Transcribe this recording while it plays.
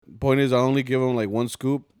point is, I only give him like one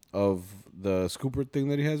scoop of the scooper thing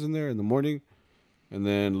that he has in there in the morning, and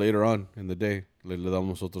then later on in the day, le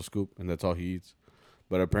damos otro scoop, and that's all he eats.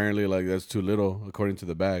 But apparently, like that's too little according to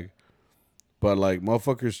the bag. But like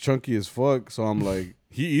motherfucker's chunky as fuck, so I'm like,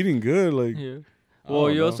 he eating good. Like, Yeah. I Well,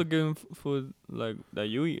 don't you know. also give him food like that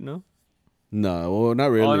you eat, no? No, well,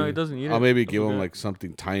 not really. Oh no, he doesn't eat it. I'll maybe I give him forgot. like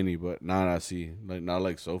something tiny, but not I see. Like not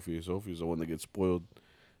like Sophie. Sophie's the one that gets spoiled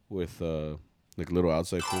with like little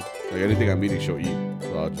outside food. Like anything I'm eating, she'll eat.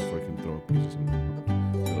 So I'll just fucking throw a piece of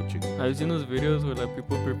something. Little chicken. Have you seen those videos where like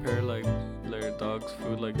people prepare like their dog's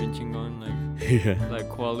food like in chingon, like Yeah. like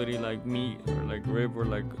quality like meat or like rib or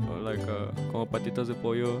like como patitas de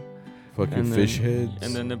pollo, Fucking and fish then, heads.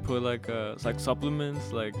 and then they put like it's like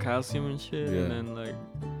supplements like calcium and shit, Yeah. and then like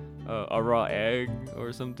a raw egg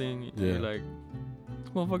or something. Yeah. You're like, this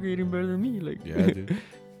motherfucker eating better than me, like. Yeah, dude.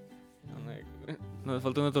 I'm like, no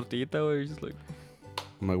falta una tortillita, or you're just like.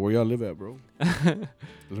 I'm like, where y'all live at, bro?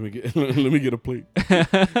 let me get a plate.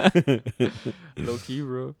 Low key,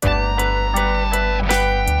 bro.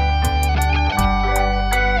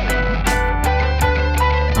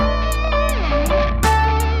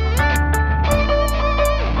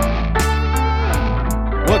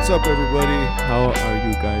 What's up, everybody? How are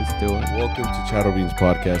you guys doing? Welcome to Chattel Beans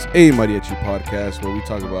Podcast, a mariachi podcast where we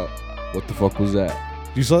talk about what the fuck was that?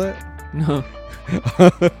 You saw that? No.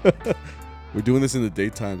 We're doing this in the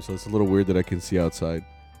daytime, so it's a little weird that I can see outside.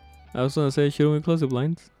 I was gonna say, shouldn't we close the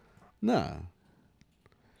blinds? Nah.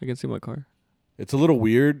 I can see my car. It's a little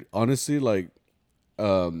weird, honestly, like,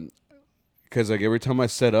 because like every time I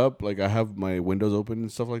set up, like I have my windows open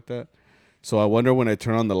and stuff like that. So I wonder when I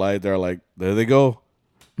turn on the light, they're like, there they go.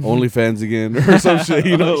 OnlyFans again or some shit,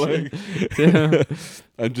 you know, like Yeah.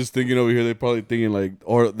 I'm just thinking over here, they're probably thinking like,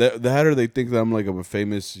 or that or they think that I'm like a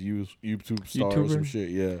famous YouTube star or some YouTuber. shit,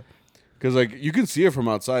 yeah. Because like you can see it from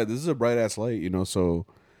outside. This is a bright ass light, you know, so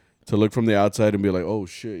to look from the outside and be like, oh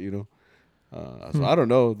shit, you know. So I don't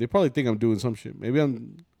know. They probably think I'm doing some shit. Maybe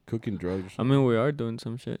I'm cooking drugs. Or I something. mean, we are doing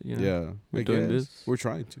some shit, you know? Yeah, We're I doing guess. this. We're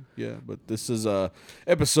trying to, yeah. But this is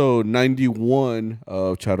episode 91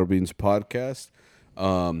 of Chattel Beans Podcast.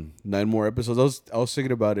 9 more episodes. I was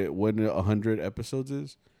thinking about it when 100 episodes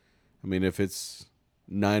is. I mean, if it's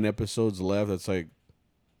 9 episodes left, that's like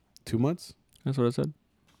 2 months. That's what I said.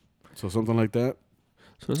 So something like that.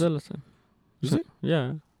 That's what I said last time. Is it?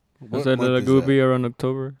 Yeah. I What said month that is it would that? be around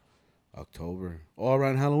October. October. Oh,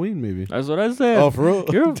 around Halloween, maybe. That's what I said. Oh, for real?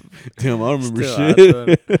 You're Damn, I don't remember still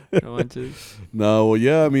shit. I want to. No, well,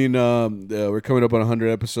 yeah. I mean, we're coming up on 100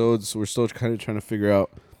 episodes. We're still kind of trying to figure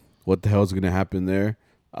out what the hell's going to happen there.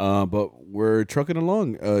 But we're trucking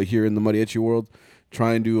along here in the mariachi world,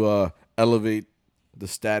 trying to elevate the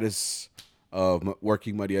status of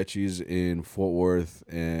working mariachis in Fort Worth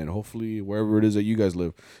and hopefully wherever it is that you guys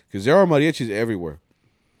live. Because there are mariachis everywhere.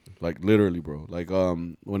 Like, literally, bro. Like,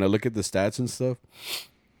 when I look at the stats and stuff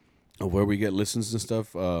of where we get listens and stuff,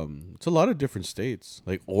 it's a lot of different states.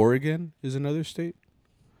 Like, Oregon is another state.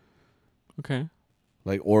 Okay.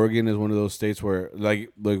 Like Oregon is one of those states where like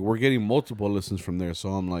we're getting multiple listens from there. So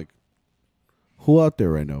I'm like, who out there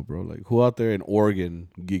right now, bro? Like who out there in Oregon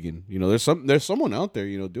gigging? You know, there's someone out there,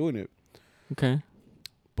 you know, doing it. Okay.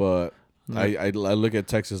 But No. I look at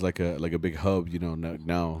Texas like a big hub, you know.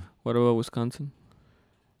 Now What about Wisconsin?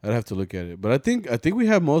 I'd have to look at it. But I think we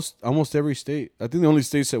have almost every state. I think the only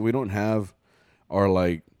states that we don't have are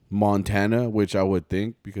like Montana, which I would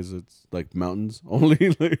think because it's like mountains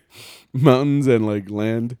only, like mountains and like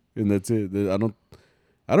land, and that's it. I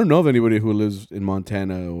don't know of anybody who lives in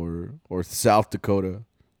Montana or South Dakota.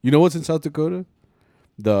 You know what's in South Dakota?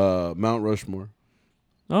 The Mount Rushmore.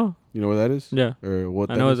 Oh, You know where that is? yeah. Or what?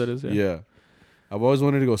 I know what that is, yeah. Yeah. I've always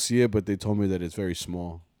wanted to go see it, but they told me that it's very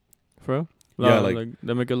small. For real? Yeah, like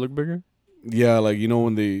they make it look bigger? Yeah, like you know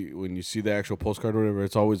when you see the actual postcard or whatever,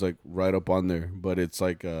 it's always like right up on there, but it's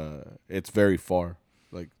like it's very far,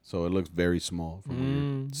 like so it looks very small from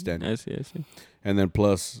where you're standing. I see. And then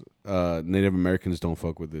plus, Native Americans don't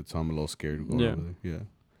fuck with it, so I'm a little scared to go Yeah. over there.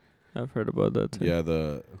 Yeah, I've heard about that too. yeah.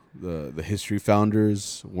 The history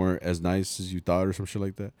founders weren't as nice as you thought, or some shit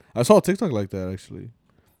like that. I saw a TikTok like that actually,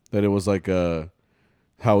 that it was like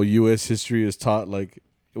how U.S. history is taught like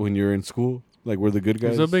when you're in school. Like we're the good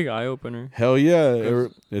guys. It's a big eye opener. Hell yeah!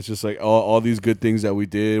 It's just like all these good things that we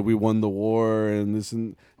did. We won the war and this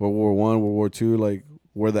and World War I, World War II. Like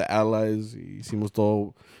we're the allies. Hicimos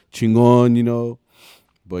todo chingón, you know.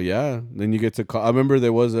 But yeah, then you get to. I remember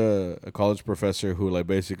there was a college professor who like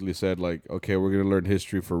basically said like, okay, we're gonna learn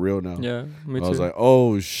history for real now. Yeah, me too. I was like,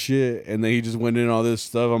 oh shit! And then he just went in all this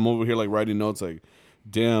stuff. I'm over here like writing notes like,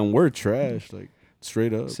 damn, we're trash. Like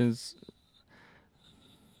straight up. Since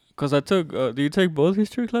Cause I took. Do you take both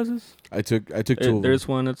history classes? I took two of There's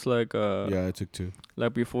them. one that's like Yeah, I took two.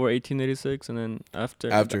 like before 1886, and then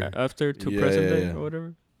after After. after to Yeah, present yeah, day yeah. or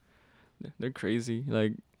whatever. They're crazy.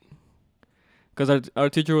 Like, cause our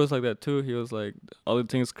teacher was like that too. He was like all the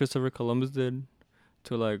things Christopher Columbus did,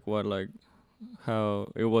 to like what like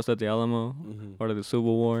how it was at the Alamo Mm-hmm. or the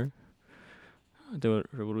Civil War, the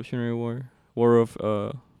Revolutionary War, War of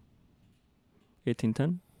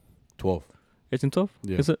 1810, 12. 1812.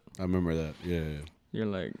 Yeah. Is it? I remember that. Yeah, yeah. You're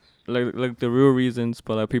like the real reasons,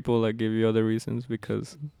 but like people like give you other reasons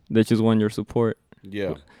because they just want your support.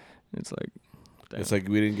 Yeah. It's like, damn. It's like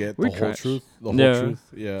we didn't get We're the whole trash. truth. The whole Yeah. truth.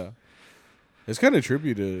 Yeah. It's kind of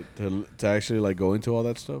trippy to actually like go into all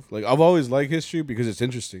that stuff. Like I've always liked history because it's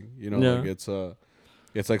interesting. You know, Yeah. like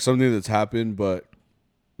it's like something that's happened, but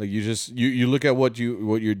like you look at what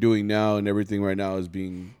you're doing now and everything right now as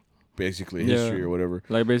being basically history Yeah. or whatever.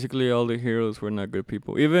 Like basically all the heroes were not good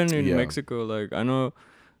people. Even in Yeah. Mexico, like I know,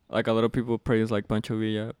 like a lot of people praise like Pancho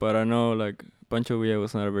Villa, but I know like Pancho Villa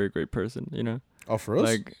was not a very great person. You know, Oh, for us?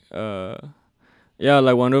 like yeah,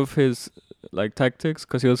 like one of his like tactics,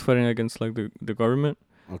 cause he was fighting against like the government.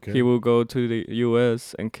 Okay. He will go to the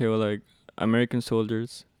U.S. and kill like American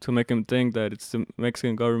soldiers to make him think that it's the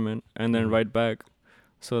Mexican government, and then Mhm. write back.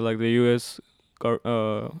 So like the U.S.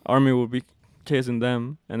 Army would be chasing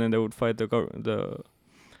them, and then they would fight the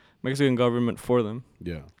Mexican government for them,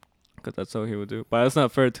 Yeah. cause that's how he would do. But that's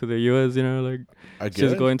not fair to the U.S. You know, like I guess.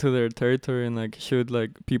 just go into their territory and like shoot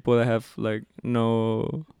like people that have like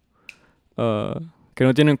no que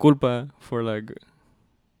no tienen culpa for like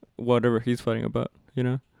whatever he's fighting about. You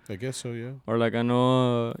know. I guess so. Yeah. Or like I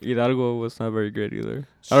know Hidalgo was not very great either.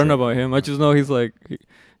 I don't know about him. I just know he's like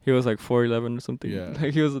he was like 4'11" or something. Yeah.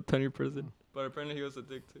 Like he was a tiny person, but apparently he was a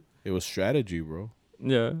dick too. It was strategy, bro.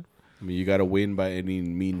 Yeah, I mean, you gotta win by any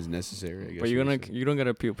means necessary. I guess. but you don't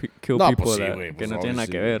gotta kill No, people pues sí, that güey, que pues no tienen nada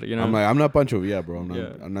que obviously. ver. You know. I'm not Pancho Villa, bro. I'm not.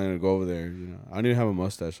 Yeah. I'm not gonna go over there. You know, I don't even have a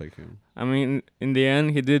mustache like him. I mean, in the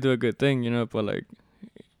end, he did do a good thing. You know, but like,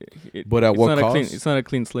 But at it's what not cost? it's not a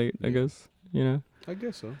clean slate. I Yeah. guess. You know. I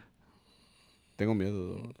guess so. Tengo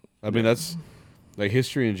miedo though. I mean, that's like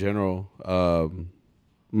history in general.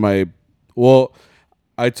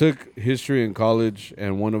 I took history in college,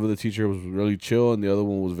 and one of the teachers was really chill, and the other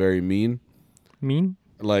one was very mean. Mean.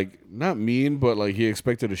 Like not mean, but like he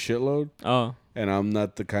expected a shitload, Oh. and I'm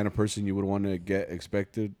not the kind of person you would want to get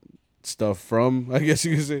expected stuff from. I guess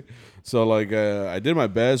you could say. So like, I did my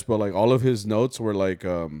best, but like all of his notes were like,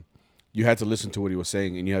 you had to listen to what he was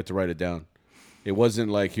saying, and you had to write it down. It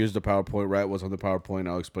wasn't like here's the PowerPoint, write what's on the PowerPoint,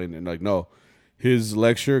 I'll explain it. And like no, his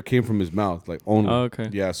lecture came from his mouth, like only. Oh, okay.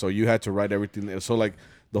 Yeah, so you had to write everything. So like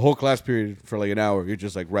the whole class period for like an hour, you're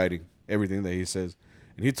just like writing everything that he says.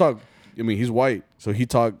 And he talked. I mean, he's white, so he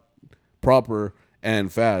talked proper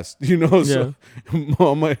and fast. You know, so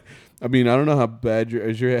I mean, I don't know how bad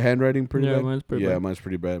is your handwriting pretty Yeah, bad? mine's pretty yeah, bad. mine's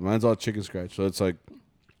pretty bad. Mine's all chicken scratch. So it's like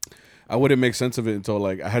I wouldn't make sense of it until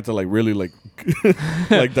like I had to like really like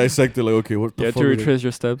like dissect it. Like okay, what the You have fuck? to is it? retrace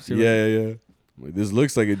your steps. You know? Yeah, yeah, yeah. Like, this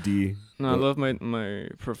looks like a D. No, I But- love my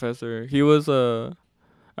professor. He was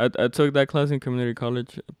I took that class in community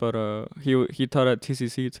college, but he taught at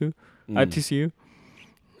TCC too, at Mm. TCU,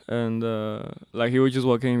 and like he would just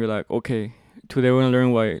walk in and be like, okay, today we're gonna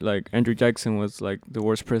learn why like Andrew Jackson was like the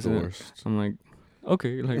worst The president. worst. I'm like,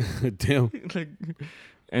 okay, like Damn. like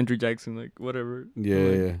Andrew Jackson, like whatever. Yeah,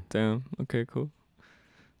 I'm like, yeah. Damn. Okay, cool.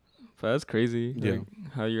 But that's crazy. Yeah. Like,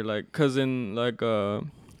 how you're like, cause in like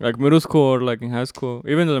middle school or like in high school,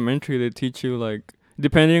 even elementary, they teach you like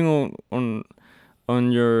depending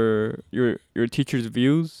on your teacher's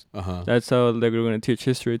views. Uh-huh. That's how they're gonna teach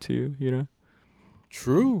history to you. You know,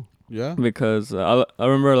 True. Yeah. because I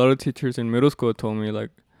remember a lot of teachers in middle school told me like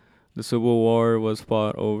the Civil War was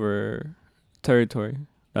fought over territory.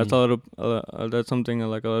 That's that's something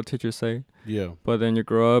like a lot of teachers say. Yeah. But then you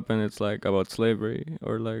grow up and it's like about slavery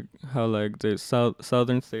or like how like the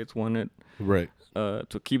southern states wanted Right.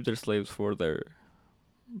 to keep their slaves for their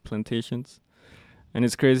plantations, and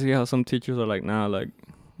it's crazy how some teachers are like, nah, like,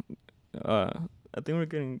 I think we're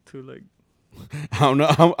getting too like.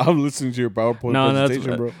 I'm listening to your PowerPoint No, that's-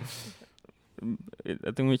 presentation, bro.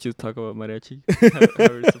 I think we should talk about mariachi.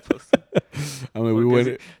 how we're supposed to. I mean, we Porque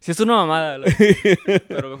went. Si es una mamada, like,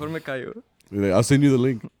 pero mejor me callo. Like, I'll send you the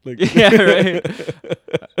link. Like, Yeah, right.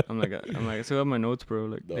 I'm like, I still have my notes, bro.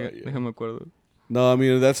 Like, No, yeah. déjame acuerdo. No, I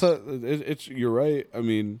mean it's you're right. I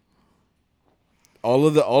mean,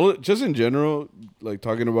 just in general, like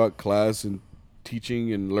talking about class and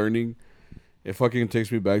teaching and learning, it fucking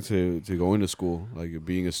takes me back to going to school, like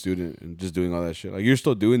being a student and just doing all that shit. Like you're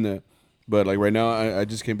still doing that, but like right now, I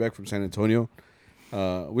just came back from San Antonio,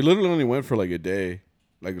 We literally only went for like a day,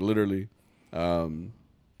 like literally.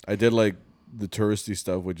 I did like the touristy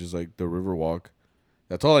stuff, which is like the river walk.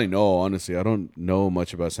 That's all I know, honestly. I don't know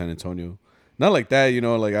much about San Antonio. Not like that, you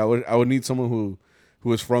know. Like I would need someone who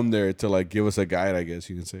was from there to like give us a guide, I guess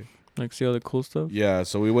you can say. Like see all the cool stuff. Yeah.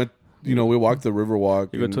 So we went. You know, we walked the river walk.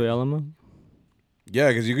 You go to the Alamo. Yeah,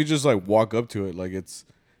 because you could just like walk up to it, like it's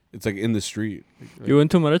like in the street. Like, You went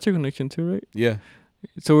to Mariachi Connection too, right? yeah,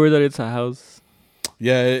 It's so weird that it's a house.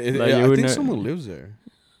 yeah. Like, you I would think not- someone lives there.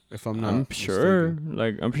 If I'm not, I'm sure. mistaken.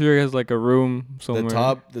 Like I'm sure it has like a room somewhere.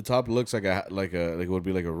 The top looks like like it would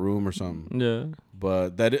be like a room or something. Yeah.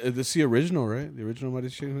 But that's the original, right? The original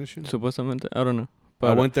Mariachi Connection. Supuestamente. I don't know. I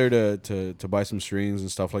But went there to buy some strings and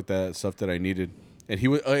stuff like that, stuff that I needed. And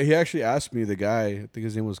he actually asked me, the guy, I think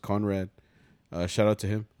his name was Conrad. Shout out to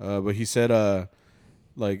him. But he said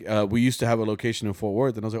we used to have a location in Fort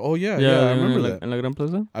Worth, and I was like, oh yeah, I remember that. In La Gran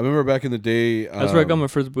Plaza. I remember back in the day. That's where I got my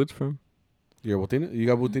first boots from. Your botines? You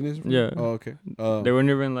got botines? Yeah. Oh, okay. They weren't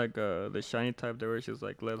even like the shiny type. They were just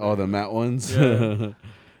like leather. Oh, the matte ones. Yeah.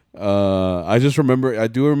 I just remember. I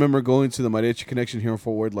do remember going to the Mariachi Connection here in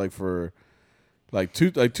Fort Worth, like for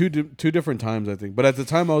two different times, I think. But at the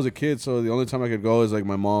time, I was a kid, so the only time I could go is like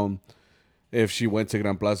my mom, if she went to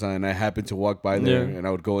Gran Plaza and I happened to walk by there, Yeah. and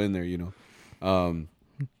I would go in there, you know.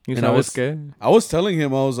 You and I was scared. I was telling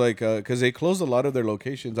him, I was like, because they closed a lot of their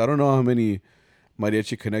locations. I don't know how many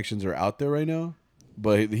Mariachi Connections are out there right now,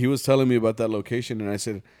 but he was telling me about that location, and I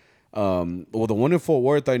said, well, the one in Fort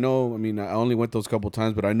Worth, I know. I mean, I only went those couple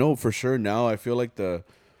times, but I know for sure now. I feel like the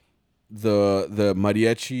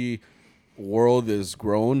mariachi world is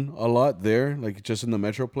grown a lot there, like just in the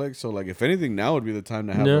Metroplex. So, like, if anything, now would be the time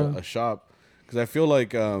to have a shop, because I feel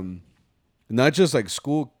like not just like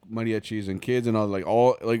school mariachis and kids and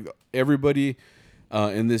all everybody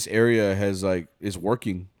in this area is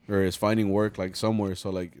working or is finding work like somewhere. So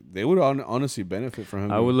like they would honestly benefit from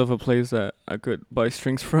him. I would love a place that I could buy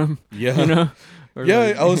strings from. Yeah, You know. Or yeah.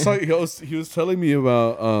 like- I was talking. He was telling me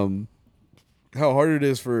about how hard it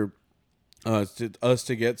is for us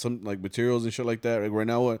to get some like materials and shit like that. Like right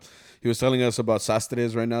now, what he was telling us about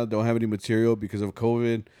sastres right now don't have any material because of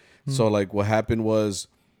COVID. So like what happened was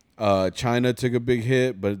China took a big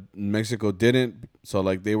hit, but Mexico didn't. So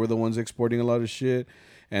like they were the ones exporting a lot of shit.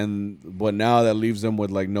 But now that leaves them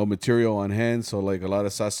with like no material on hand. So like a lot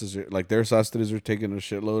of sastres their sastres are taking a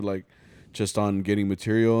shitload like just on getting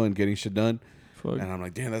material and getting shit done. Fuck. And I'm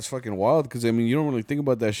like, damn, that's fucking wild. Because I mean, you don't really think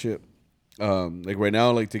about that shit. Like right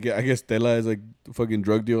now, like to get, I guess Tela is like fucking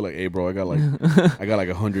drug deal. Like, hey, bro, I got like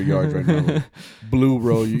 100 yards right now. Like, blue,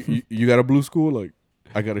 bro. You got a blue school? Like,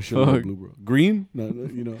 I got a shit of blue, bro. Green? No,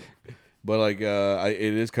 you know. But like, it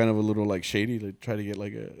is kind of a little like shady. Like, try to get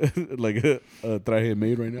like a a traje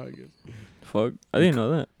made right now. I guess. Fuck, I didn't know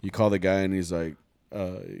that. You call the guy and he's like,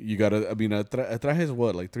 you gotta. I mean, a traje is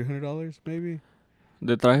what, like $300 maybe?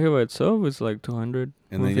 The traje by itself is like 200.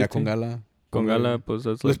 And then ya 150. con gala. Con gala, pues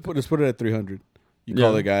that's like. Let's put it at 300. You Yeah.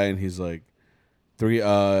 call the guy and he's like,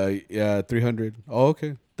 300. Oh,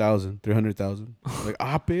 okay, 300,000. Like,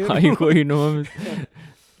 pero. Ay, güey, no mames.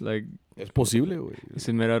 Like, Es posible, güey. is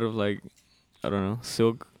it made out of like, I don't know,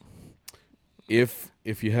 silk? If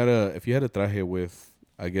you had a traje with,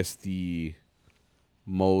 I guess, the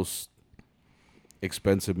most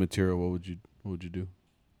expensive material, what would you do?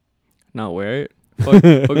 Not wear it. Fuck,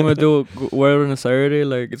 what am I do? Wear it on a Saturday?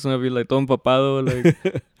 Like, it's gonna be like todo empapado,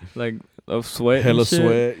 like of sweat. Hella and shit.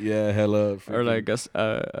 sweat, yeah, hella. Or freaking-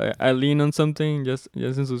 like I lean on something, just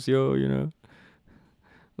ensució, you know.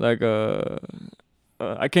 Like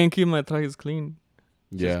I can't keep my trajes clean.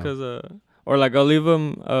 yeah. Just cause or like I'll leave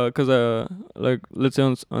them cause like let's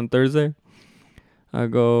say on Thursday, I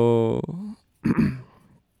go.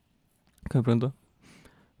 ¿Qué pronto?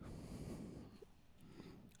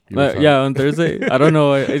 You were Yeah, on Thursday. I don't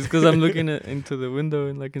know. It's because I'm looking into the window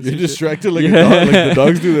and like. You're distracted like a dog, like the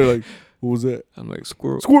dogs do. They're like, what was that? I'm like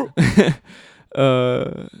squirrel. Squirrel.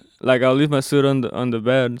 Like I'll leave my suit on the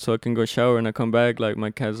bed so I can go shower and I come back like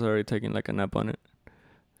my cat's already taking like a nap on it.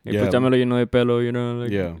 Yeah. Pues ya me lo llenó de pelo, you know.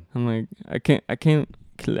 Like, Yeah. I'm like I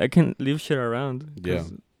can't leave shit around. Yeah.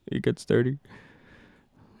 It gets dirty.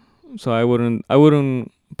 So I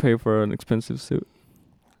wouldn't pay for an expensive suit.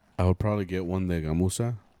 I would probably get one de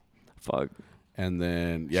gamuza. Fuck. And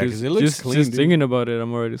then, yeah, because it looks just, clean. Just dude. thinking about it,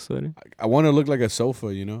 I'm already sweating. I want to look like a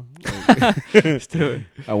sofa, you know. Like, Still.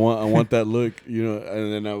 I want that look, you know.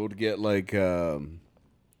 And then I would get like, can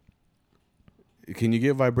you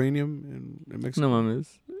get vibranium in Mexico? No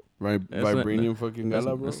mames. Right, That's not- vibranium fucking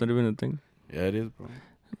gala, bro. That's not even a thing. Yeah, it is, bro.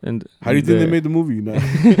 And How do you think they made the movie? Nah.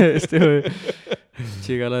 Still,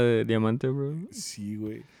 chigala de diamante, bro. Sí,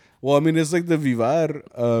 güey. Well, I mean, it's like the Vivar,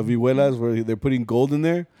 Vihuelas, where they're putting gold in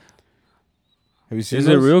there. Have you seen Is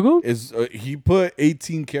those? it real gold? Is he put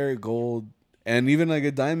 18 karat gold and even like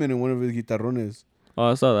a diamond in one of his guitarrones, Oh,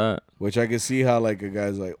 I saw that. which I can see how like a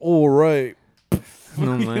guy's like, all right, No you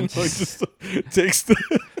know, man. just takes the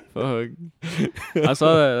Fuck. I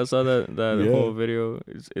saw that. I saw that Yeah. whole video.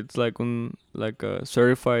 It's like a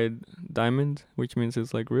certified diamond, which means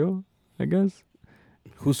it's like real, I guess.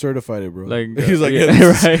 Who certified it, bro? Like, he's like, yeah, yeah,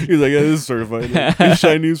 this, right. he's like, yeah, this is certified. Like, it's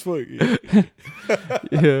shiny as fuck.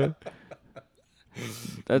 Yeah.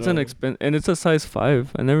 That's an No. expense, and it's a size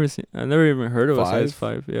 5. I never even heard of a size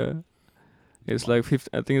 5. Yeah. It's like 50,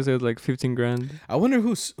 I think it says like 15 grand. I wonder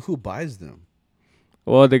who buys them.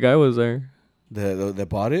 Well, the guy was there. That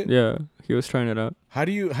bought it. Yeah, he was trying it out. How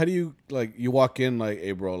do you like you walk in like,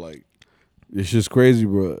 hey bro, like this shit's crazy,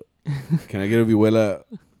 bro. Can I get a vihuela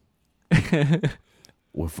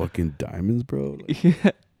with fucking diamonds, bro? Like,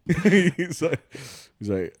 Yeah. he's like,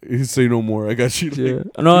 say no more. I got you. Like, Yeah.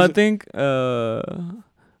 No, I he's think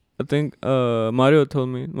Mario told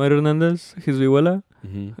me. Mario Hernandez, his vihuela,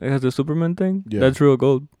 mm-hmm. it has the Superman thing. Yeah. That's real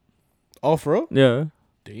gold. Oh, for real? Yeah.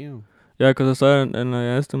 Damn. Yeah, 'cause I saw it and I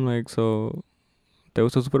asked him like, so there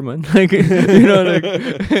was a Superman, like you know,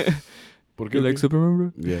 like you like Superman,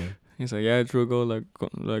 bro? Yeah. He's like, yeah, it's real gold.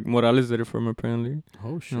 Like Morales did it for him apparently.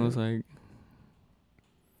 Oh shit. And I was like,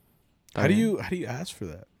 how do you ask for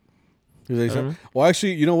that? He's I like, don't know. well,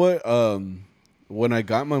 actually, you know what? When I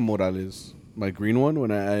got my Morales, my green one,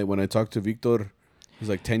 when I talked to Victor, it was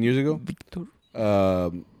like 10 years ago. Victor.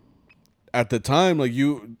 At the time, like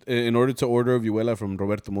in order to order a vihuela from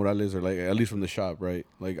Roberto Morales, or like at least from the shop, right?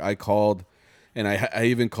 Like I called, and I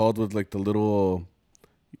even called with like the little.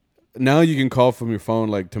 Now you can call from your phone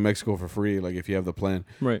like to Mexico for free, like if you have the plan.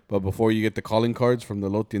 Right. But before you get the calling cards from the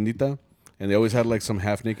Lo Tiendita, and they always had like some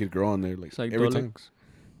half naked girl on there, like It's like every time. Dolex.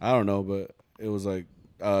 I don't know, but it was like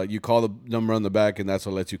you call the number on the back, and that's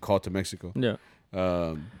what lets you call to Mexico. Yeah.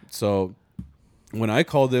 So when I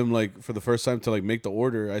called them like for the first time to like make the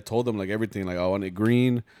order, I told them like everything. Like I want it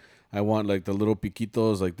green, I want like the little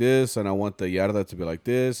piquitos like this, and I want the yarda to be like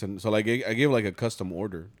this. And so like I gave like a custom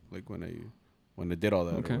order like when I did all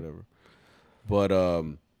that Okay. or whatever. But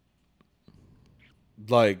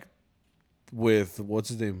like with what's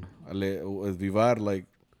his name, with Vivar, like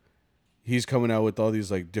he's coming out with all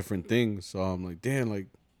these like different things. So I'm like, damn, like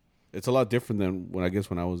it's a lot different than when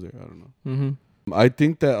I was there. I don't know. Mm-hmm. I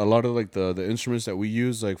think that a lot of like the instruments that we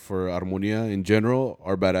use like for armonia in general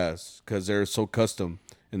are badass because they're so custom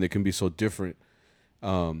and they can be so different.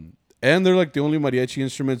 And they're like the only mariachi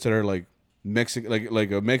instruments that are like Mexican, like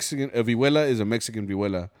a vihuela is a Mexican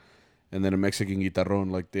vihuela, and then a Mexican guitarron.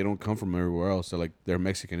 Like they don't come from everywhere else. They're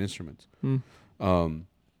Mexican instruments. Mm.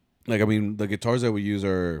 Like I mean, the guitars that we use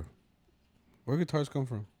are where guitars come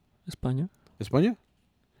from? España, España?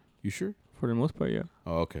 You sure? for the most part, yeah.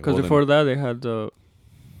 Oh, okay. Because Well, before that, they had the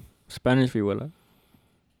Spanish vihuela,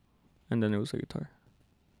 and then it was a guitar.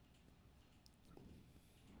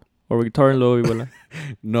 Or guitar and low vihuela.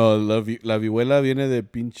 no, la vihuela viene de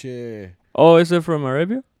pinche. Oh, is it from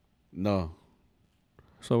Arabia? No,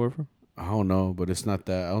 So where from? I don't know, but it's not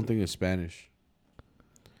that. I don't think it's Spanish.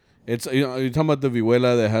 It's you're talking about the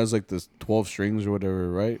vihuela that has like the 12 strings or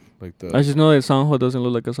whatever, right? Like the. I just know that Sanjo doesn't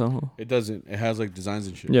look like a Sanjo. It doesn't. It has like designs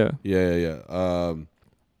and shit. Yeah. Yeah.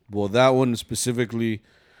 Well, that one specifically,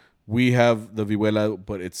 we have the vihuela,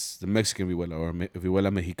 but it's the Mexican vihuela or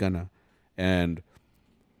vihuela mexicana, and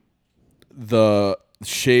the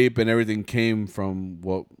shape and everything came from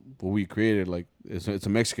what we created. Like it's a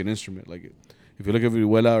Mexican instrument. Like if you look at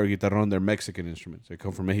vihuela or guitarron, they're Mexican instruments. They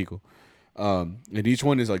come from Mexico. And each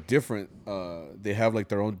one is like different. They have like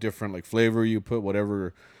their own different like flavor. You put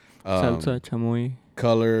whatever Salsa, chamoy,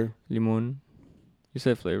 color. limon. You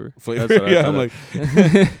said flavor. Flavor. That's what I Yeah, thought I'm of.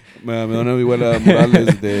 like, me da una vihuela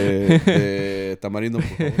Morales de tamarindo,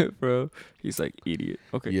 por favor. Bro, he's like idiot.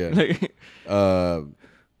 Okay. Yeah.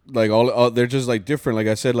 Like all they're just like different. Like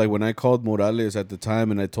I said, like when I called Morales at the time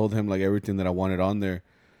and I told him like everything that I wanted on there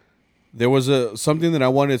was something that I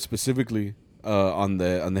wanted specifically on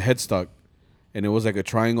the headstock, and it was like a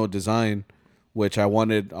triangle design, which I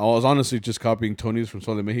wanted. I was honestly just copying Tony's from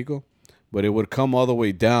Sol de Mexico, but it would come all the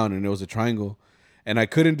way down and it was a triangle, and I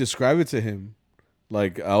couldn't describe it to him.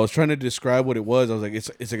 Like I was trying to describe what it was. I was like, it's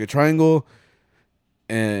like a triangle.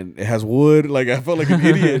 And it has wood. Like I felt like an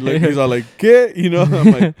idiot. Like he's all like, ¿qué? You know?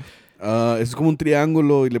 I'm like, es como un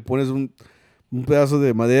triángulo y le pones un pedazo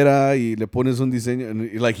de madera y le pones un diseño.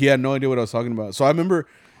 And like he had no idea what I was talking about. So I remember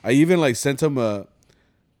I even like sent him well,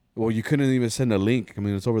 you couldn't even send a link. I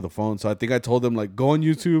mean, it's over the phone. So I think I told him like, go on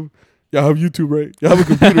YouTube, y'all have YouTube, right? Y'all have a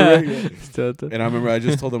computer, right? Yeah. Stata. And I remember I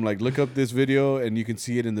just told him, like, look up this video and you can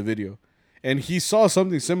see it in the video. And he saw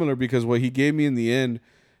something similar because what he gave me in the end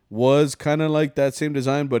was kind of like that same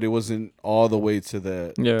design, but it wasn't all the way to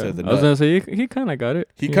the Yeah, to the I was nut. gonna say he kind of got it.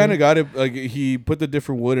 He Yeah. kind of got it. Like he put the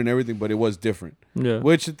different wood and everything, but it was different. Yeah.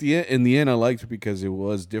 Which at the end, in the end, I liked because it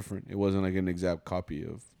was different. It wasn't like an exact copy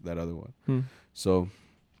of that other one. Hmm. So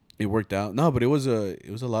it worked out. No, but it was a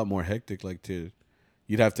lot more hectic. Like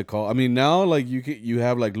you'd have to call. I mean, now like you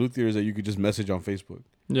have like luthiers that you could just message on Facebook,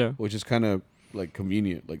 Yeah. which is kind of like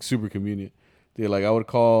convenient, like super convenient. They like I would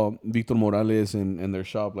call Victor Morales and their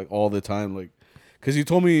shop like all the time, like because he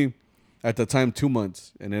told me at the time 2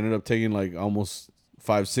 months and ended up taking like almost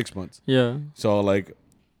 5-6 months. Yeah. So like,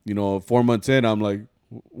 4 months in, I'm like,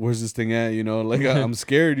 where's this thing at? Like I'm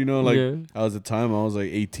scared. Like yeah. I was at the time I was like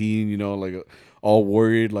 18. Like all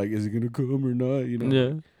worried, like is it gonna come or not?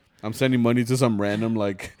 Yeah. I'm sending money to some random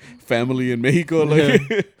like family in Mexico. Like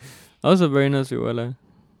That was a very nice vihuela.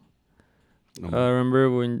 I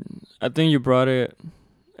remember when I think you brought it.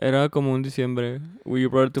 Era como un diciembre. When you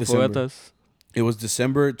brought it to December. Fogatas. It was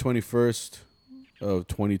December 21st of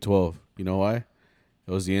 2012. You know why?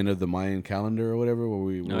 It was the end of the Mayan calendar or whatever, where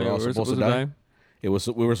we were all supposed to die. We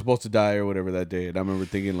were supposed to die or whatever that day, and I remember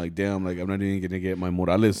thinking like, damn, like I'm not even gonna get my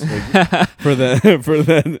Morales like, for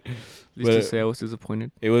that. Just to say I was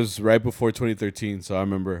disappointed. It was right before 2013, so I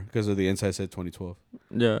remember because of the inside said 2012.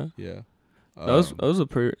 Yeah. Yeah, That was a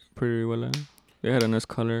pretty well. They had a nice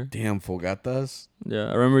color. Damn, Fogatas. Yeah,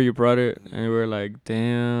 I remember you brought it and we were like,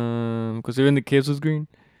 damn, because even the case was green.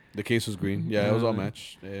 The case was green. Yeah, it was all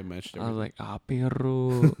matched. It matched everything. I was like,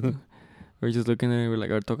 perro. We're just looking at it. We're like,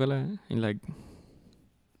 tócala. And like,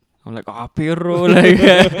 I'm like, perro. Like,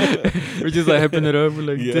 we're just like hyping it up. We're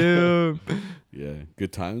like, damn. Yeah,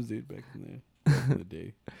 good times, dude, back in the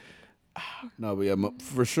day. No, but yeah,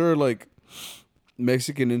 for sure, like,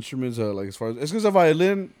 Mexican instruments are, like, as far as... It's because of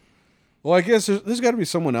violin... Well, I guess there's got to be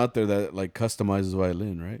someone out there that, like, customizes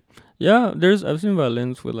violin, right? Yeah, I've seen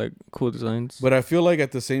violins with, like, cool designs. But I feel like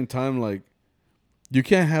at the same time, like, you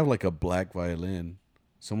can't have, like, a black violin.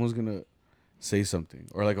 Someone's going to say something.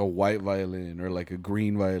 Or, like, a white violin or, like, a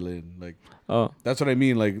green violin. Like, that's what I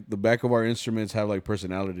mean. Like, the back of our instruments have, like,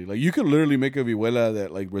 personality. Like, you could literally make a vihuela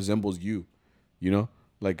that, like, resembles you. You know?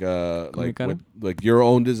 Like, like your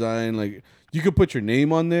own design. Like, you could put your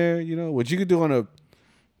name on there, what you could do on a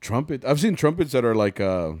trumpet. I've seen trumpets that are like what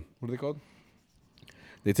are they called?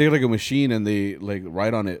 They take like a machine and they like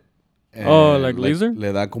write on it. And like laser?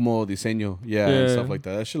 Le dan como diseño. Yeah, and stuff like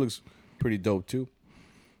that. That shit looks pretty dope too.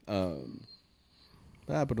 But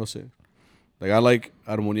no sé. Like I like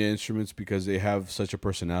Armonia instruments because they have such a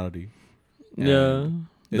personality. Yeah.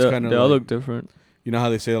 It's kind of they all look different. You know how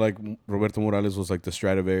they say like Roberto Morales was like the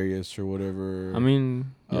Stradivarius or whatever. I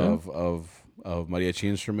mean, of mariachi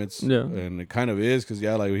instruments. Yeah. And it kind of is because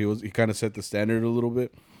like he kind of set the standard a little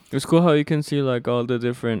bit. It's cool how you can see like all the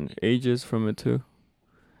different ages from it too.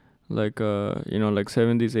 Like like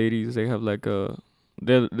 70s, 80s, they have like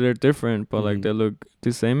they're different, but like they look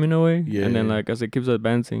the same in a way. Yeah. And then like as it keeps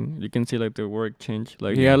advancing, you can see like the work change.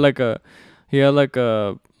 Like he had like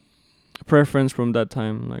a preference from that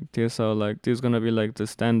time. Like this how like this is gonna be like the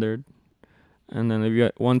standard. And then if you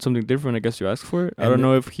want something different, I guess you ask for it. I don't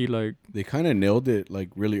know if he like... They kind of nailed it like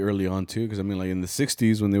really early on too. Because I mean like in the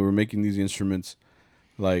 60s when they were making these instruments,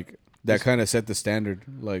 like that kind of set the standard.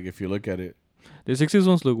 Like if you look at it. The 60s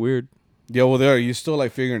ones look weird. Yeah, well you're still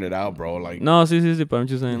like figuring it out, bro. Like no, see, but I'm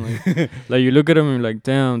just saying like... like you look at them and you're like,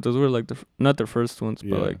 damn, those were like not the first ones,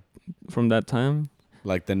 but like from that time.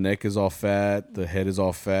 Like the neck is all fat. The head is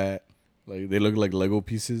all fat. Like they look like Lego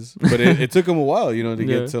pieces. But it took them a while, to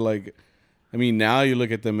get to like... I mean, now you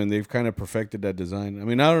look at them and they've kind of perfected that design. I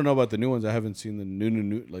mean, I don't know about the new ones. I haven't seen the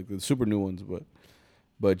new like the super new ones,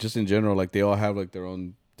 but just in general, like they all have like their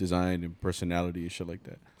own design and personality and shit like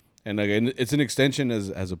that. And like it's an extension as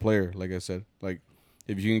a player, like I said. Like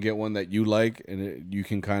if you can get one that you like and you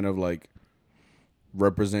can kind of like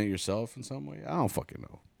represent yourself in some way. I don't fucking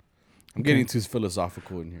know. I'm getting too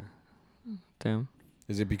philosophical in here. Damn.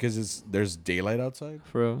 Is it because there's daylight outside?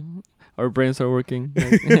 For real. Our brains are working.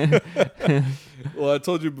 Well, I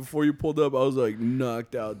told you before you pulled up, I was like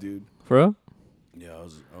knocked out, dude. For real? Yeah, I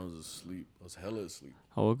was asleep. I was hella asleep.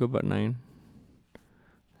 I woke up at 9.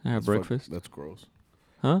 I had breakfast. That's gross.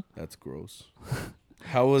 Huh? That's gross.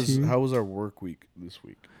 How was our work week this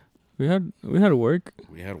week? We had work.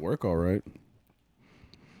 We had work, all right.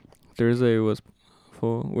 Thursday was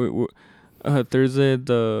full. Thursday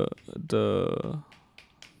the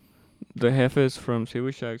jefes from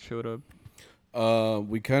Seaweed Shack showed up.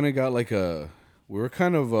 We kind of got like we were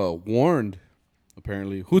kind of warned,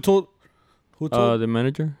 apparently. Who told Who told? The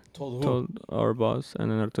manager Told who? told our boss, and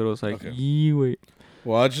then Arturo was like, Okay. "Yee, wait."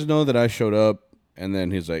 Well, I just know that I showed up, and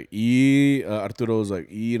then he's like, Arturo was like,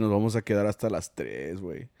 nos vamos a quedar hasta las 3,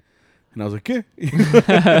 güey. And I was like, ¿qué?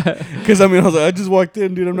 Because, I mean, I was like, I just walked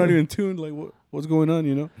in, dude. I'm not even tuned. Like, what's going on,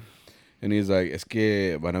 you know? And he's like, es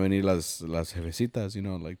que van a venir las jefecitas, you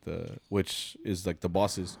know, like which is like the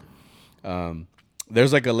bosses.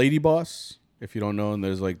 There's like a lady boss, if you don't know, and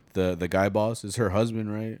there's like the guy boss is her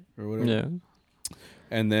husband, right? Or whatever. Yeah.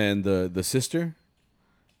 And then the sister,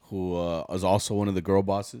 who is also one of the girl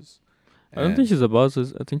bosses. I don't think she's a boss.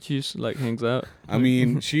 I think she just like hangs out. I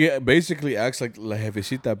mean, she basically acts like la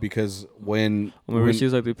jefecita because when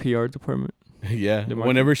She's like the PR department. yeah,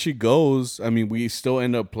 whenever she goes, I mean, we still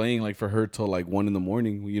end up playing like for her till like 1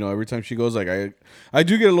 a.m. You know, every time she goes, like I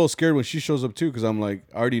do get a little scared when she shows up too, because I'm like,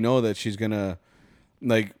 I already know that she's gonna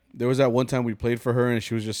like. There was that one time we played for her and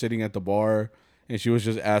she was just sitting at the bar and she was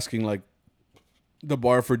just asking like the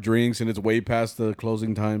bar for drinks, and it's way past the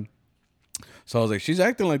closing time. So I was like, she's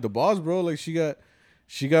acting like the boss, bro. Like she got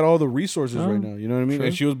all the resources right now. You know what I mean? Sure.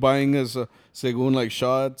 And she was buying us según like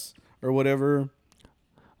shots or whatever.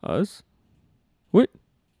 Us? What?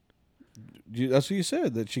 That's what you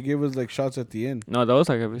said, that she gave us like shots at the end. No, that was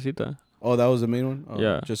like a visita. Oh, that was the main one? Oh,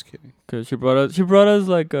 Yeah. Just kidding. Cause she brought us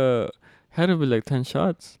like had to be like 10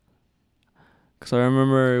 shots. Cause I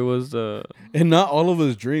remember it was And not all of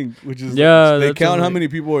us drink, which is Yeah, they that's count how like- many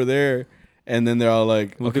people are there, and then they're all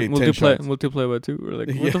like, okay, 10 shots. multiply by 2. We're like,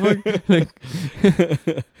 what Yeah. the fuck?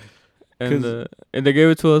 Like, and they gave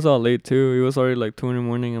it to us all late too. It was already like 2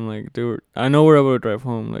 a.m. I'm like, dude, I know we're able to drive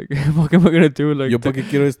home. Like, what am I gonna do? Like, Yo, pa' qué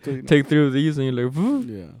quiero esto? You know? take 3 of these, and you're like, "Woo."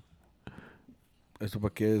 Yeah. Esto pa'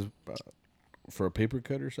 qué es for a paper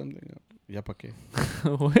cut or something? Ya pa' qué?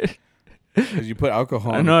 What? Because you put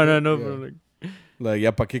alcohol. I know, yeah. but Like,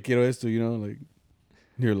 ya pa' qué quiero esto? You know, like,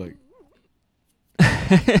 you're like,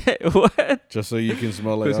 like, what? just so you can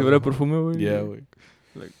smell like Pues si hubiera alcohol. perfume, güey. Yeah, güey.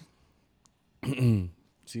 Like,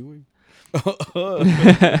 Sí, güey.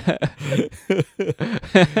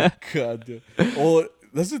 God damn. Well,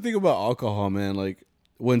 that's the thing about alcohol, man. Like,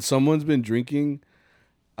 when someone's been drinking,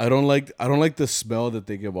 I don't like the smell that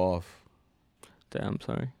they give off. damn,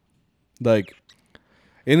 sorry. Like,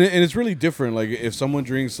 and it's really different. Like, if someone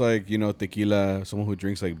drinks like, you know, tequila, someone who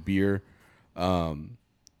drinks like beer,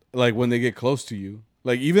 like when they get close to you,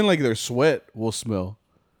 like even like their sweat will smell.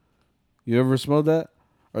 You ever smelled that?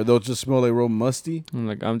 Or they'll just smell like real musty. I'm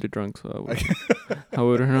like, I'm too drunk, so I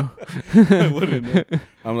wouldn't know. I wouldn't know.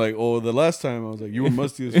 I'm like, oh, the last time I was like, you were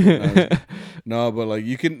musty as fuck. No, but like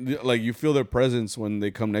you can, like you feel their presence when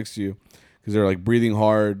they come next to you, because they're like breathing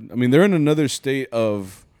hard. I mean, they're in another state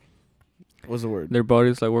of, what's the word? Their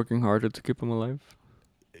body's like working harder to keep them alive.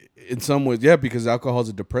 In some ways, yeah, because alcohol is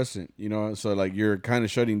a depressant, you know. So like you're kind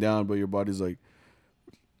of shutting down, but your body's like,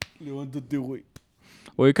 you want to do it.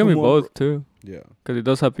 Well, it can Come be on, both too, Yeah. because it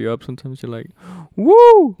does hype you up. Sometimes you're like,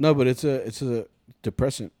 woo. No, but it's a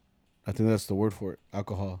depressant. I think that's the word for it.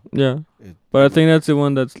 Alcohol. Yeah, but I think that's the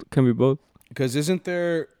one that can be both. Because isn't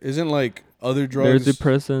like other drugs? There's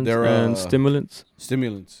depressants they're, and stimulants.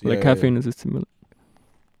 Stimulants. Like Yeah, caffeine yeah. is a stimulant.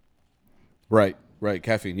 Right.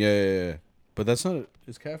 Caffeine. Yeah. But that's not.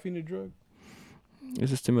 Is caffeine a drug?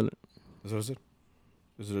 It's a stimulant. Is that what I said?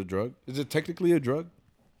 Is it a drug? Is it technically a drug?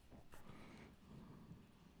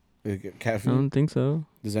 I Caffeine. don't think so.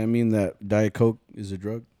 Does that mean that Diet Coke is a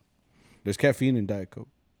drug? There's caffeine in Diet Coke.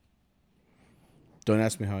 Don't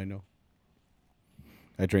ask me how I know.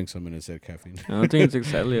 I drank some and it said caffeine. I don't think it's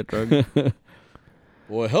exactly a drug.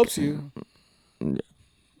 Well, it helps you. Mm.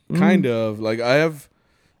 Kind of. Like I have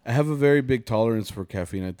a very big tolerance for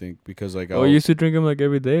caffeine, I think, because like Oh, you used to drink them like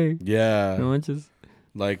every day. yeah. No, just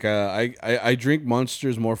Like I drink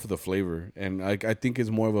Monsters more for the flavor, and I think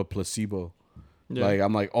it's more of a placebo. yeah. Like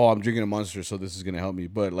I'm like, oh, I'm drinking a Monster, so this is gonna help me.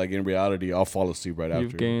 But like in reality, I'll fall asleep right You've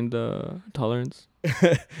after. gained tolerance.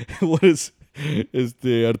 What is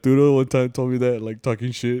the Arturo one time told me that, like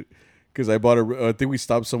talking shit, because I bought I think we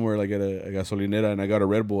stopped somewhere like at a gasolinera, and I got a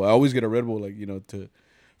Red Bull. I always get a Red Bull, like, you know,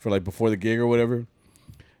 for like before the gig or whatever.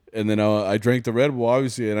 And then I drank the Red Bull,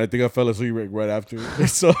 obviously, and I think I fell asleep right after.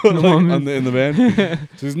 So like in the van,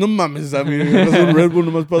 so he's no mames, I mean, es un Red Bull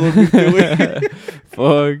nomás para dormirte,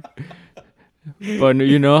 güey. Fuck. But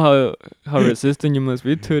you know how resistant you must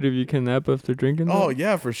be to it if you can nap after drinking that? Oh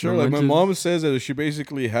yeah, for sure. No Like my manches. mom says that she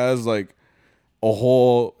basically has like a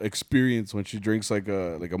whole experience when she drinks like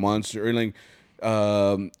a Monster, or like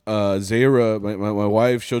Zara, my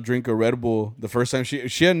wife, she'll drink a Red Bull. The first time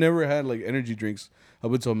she had never had like energy drinks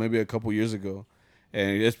up until maybe a couple years ago,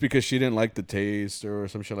 and it's because she didn't like the taste or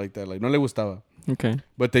some shit like that. Like no le gustaba. Okay.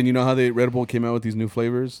 But then you know how Red Bull came out with these new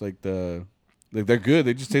flavors, like the Like they're good.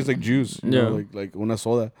 They just taste like juice. You know, Yeah. like una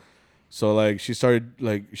soda. So like she started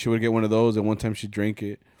like she would get one of those, and one time she drank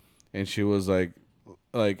it, and she was like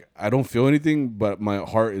I don't feel anything, but my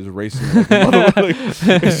heart is racing. Like, like,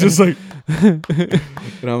 it's just like,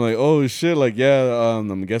 and I'm like, oh shit, like yeah.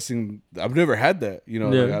 I'm guessing I've never had that. You know,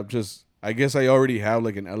 like Yeah. I guess I already have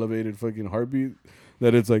like an elevated fucking heartbeat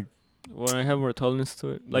that it's like When I have more tolerance to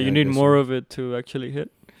it, like Yeah, you I need guess more so. of it to actually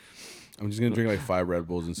hit. I'm just gonna drink like 5 Red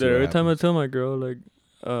Bulls and see There, what every time I happens. tell my girl like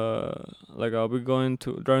I'll be driving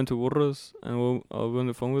to Burros and I'll be on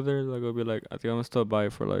the phone with her, like I'll be like, I think I'm gonna stop by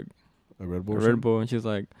for like A Red a Bull. Red Bull, and she's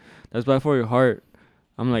like, that's bad for your heart.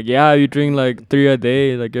 I'm like, yeah, you drink like 3 a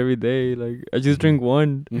day, like every day. Like I just drink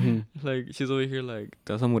one. Mm-hmm. Like she's over here like,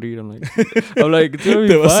 te vas a morir. I'm like, it's gonna Te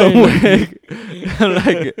be vas a fine.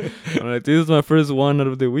 morir. I'm like, this is my first one out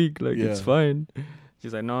of the week. Like it's Yeah. fine.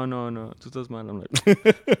 She's like, no, tú estás mal. I'm like,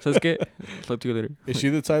 ¿sabes qué? Talk to you later. Is she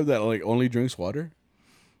the type that like only drinks water?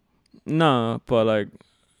 Nah, but like,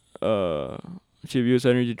 she views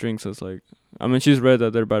energy drinks as like, I mean, she's read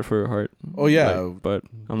that they're bad for your heart. Oh yeah, Like, but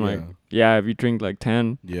I'm yeah. like, yeah, if you drink like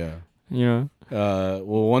 10, Yeah. you know.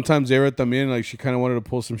 Well, one time Zara también, like she kind of wanted to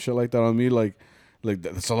pull some shit like that on me, like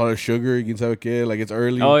that's a lot of sugar. You can sabe que, like it's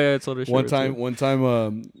early. Oh yeah, it's all the shit. One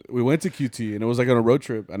time, we went to QT and it was like on a road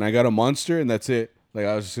trip, and I got a Monster, and that's it. Like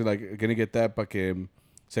I was just like gonna get that para que,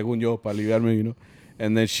 según yo, para aliviarme, you know.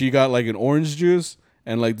 And then she got like an orange juice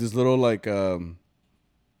and like this little like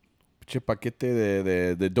paquete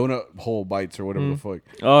de donut hole bites or whatever the fuck.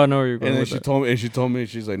 Oh no, you're going And then with she that. told me,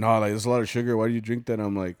 she's like, no, like there's a lot of sugar. Why do you drink that? And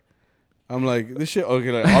I'm like, this shit.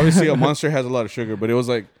 Okay, like obviously a Monster has a lot of sugar, but it was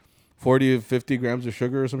like 40 to 50 grams of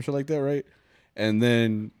sugar or some shit like that, right? And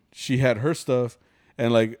then she had her stuff,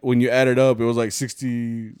 and like when you add it up, it was like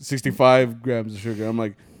 65 grams of sugar. I'm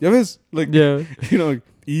like, ya ves? Like, Yeah. you know,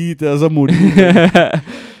 y te vas a morir.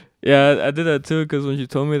 Yeah, I did that too, because when she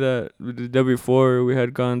told me that the day before we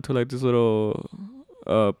had gone to like this little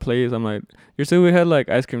place, I'm like, you said we had like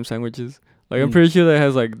ice cream sandwiches. Like I'm Mm. pretty sure that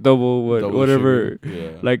has like double whatever. sugar.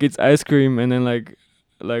 Yeah. Like it's ice cream, and then like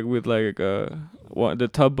with like the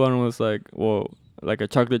top bun was like like a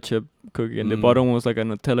chocolate chip cookie, and the Mm. bottom was like a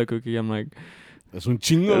Nutella cookie. I'm like, That's un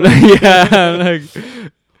chingo. yeah, I'm like,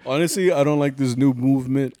 Honestly, I don't like this new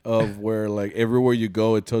movement of where like everywhere you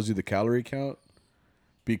go, it tells you the calorie count.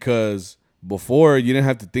 Because before you didn't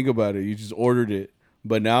have to think about it, you just ordered it.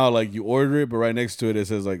 But now, like you order it, but right next to it, it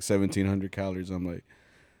says like 1,700 calories. I'm like,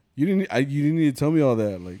 you didn't need to tell me all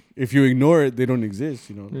that. Like, if you ignore it, they don't exist.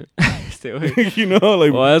 You know, stay away. you know,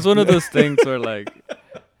 like. Well, that's one of those things where like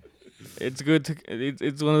it's good to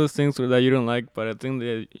it's one of those things that you don't like, but I think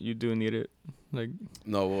that you do need it. Like,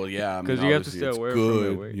 No, well, yeah, I mean, 'cause you have to obviously stay it's aware from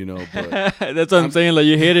good, it, way. you know. But that's what I'm saying. Like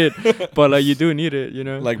you hate it, but like you do need it. You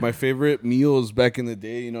know. like my favorite meals back in the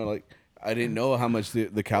day, you know, like I didn't know how much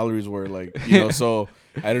the calories were, like, you know, so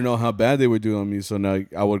I didn't know how bad they were doing on me. So now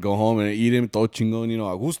I would go home and eat them todo chingón, you know,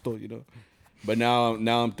 a gusto, you know. But now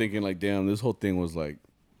I'm thinking like, damn, this whole thing was like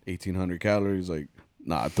 1,800 calories. Like,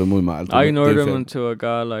 nah, estoy muy mal. I ignored them until I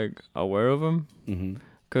got like aware of them. Mm-hmm.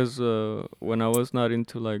 Cause when I was not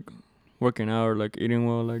into like working out or like eating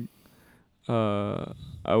well, like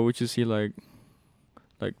I would just see like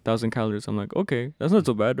 1,000 calories. I'm like, okay, that's not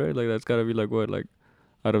so bad, right? Like that's gotta be like what, like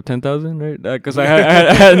out of 10,000, right? Cause I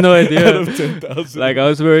had no idea. Out of 10,000. Like I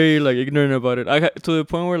was very like ignorant about it. To the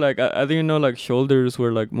point where like I didn't know like shoulders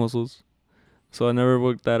were like muscles, so I never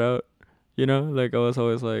worked that out. You know, like I was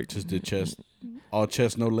always like Just did chest, all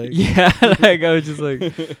chest, no legs. yeah, like I was just like,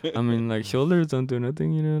 I mean, like shoulders don't do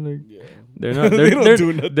nothing. You know, like Yeah. they're not They don't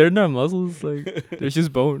do nothing. they're not muscles. Like they're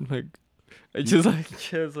just bone. Like it's just like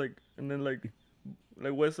chest, like and then like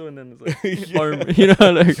hueso, and then it's like Yeah. arm. You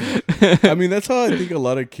know, like I mean, that's how I think a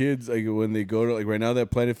lot of kids, like when they go to, like right now that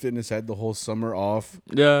Planet Fitness had the whole summer off,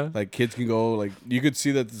 yeah. like kids can go, like you could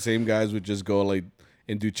see that the same guys would just go like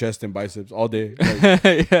and do chest and biceps all day. Like,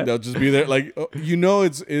 Yeah. they'll just be there, like you know,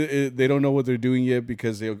 they don't know what they're doing yet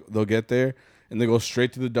because they'll get there and they go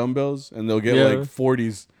straight to the dumbbells and they'll get Yeah. like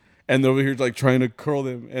 40s and they're over here like trying to curl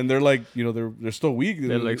them and they're like, you know, they're still weak.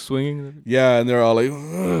 They're like swinging. yeah, and they're all like.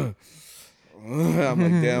 "Ugh." I'm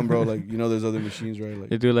like, damn, bro. Like, you know, there's other machines, right? Like,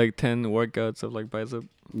 They do like 10 workouts of like bicep,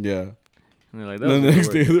 yeah. and they're like, And then the next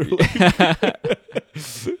day they're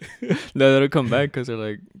no, they'll come back because they're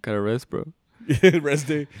like gotta rest, bro. like, rest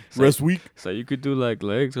day, rest week. So you could do like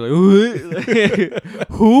legs, like who?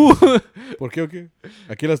 ¿Por qué o qué?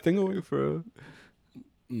 Aquí las tengo, güey. Bro.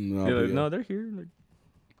 No, They're but like, yeah. no, they're here. Like,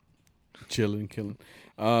 Chilling, killing.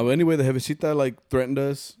 But anyway, the Jefecita like threatened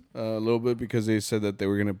us a little bit because they said that they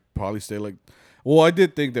were gonna probably stay like Well, I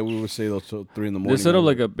did think that we would say those till 3 in the morning. They set up man.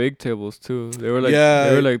 like a big tables too. They were like Yeah.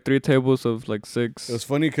 they were like 3 tables of like 6. It was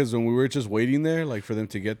funny because when we were just waiting there, like for them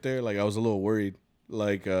to get there, like I was a little worried,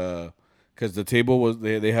 like because the table was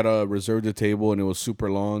they had a reserved a table and it was super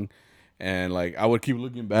long, and like I would keep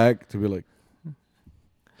looking back to be like,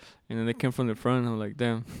 And then they came from the front. I'm like,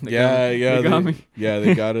 damn. They they got me. Yeah,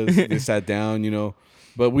 they got us. They sat down, you know.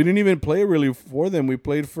 But we didn't even play really for them. We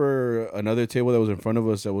played for another table that was in front of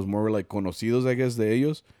us that was more like conocidos, I guess, de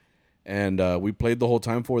ellos. And we played the whole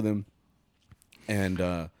time for them. And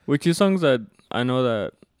Which is songs that I know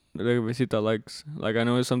that Visita likes. Like I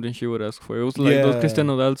know it's something she would ask for. It was like those Yeah. Cristian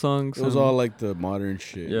Nodal songs. it was and- all like the modern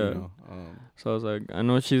shit, Yeah. you know. So I was like, I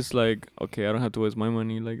know she's like, okay, I don't have to waste my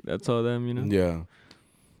money. Like that's all them, you know. Yeah.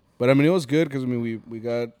 But I mean, it was good because I mean, we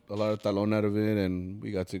got a lot of talon out of it, and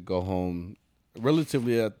we got to go home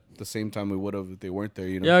relatively at the same time we would have if they weren't there,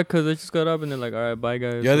 you know. Yeah, cause they just got up and they're like, all right, bye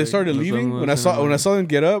guys. Yeah, they Like, started nos leaving. vemos, When I and saw I'm like- them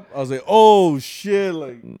get up, I was like, "Oh shit!"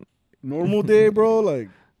 Like normal day, bro. Like,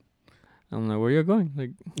 I'm like, where you going?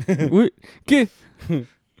 Like, wait, ¿qué?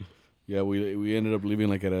 yeah, we ended up leaving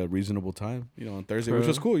like at a reasonable time, you know, on Thursday, which Bro.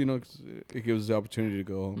 was cool, you know, 'cause it gives us the opportunity to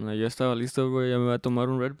go home. I'm like, ya estaba listo, güey. Ya me voy a tomar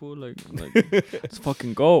un Red Bull. Like let's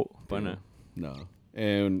fucking go. But Yeah. No,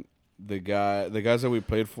 and the guys that we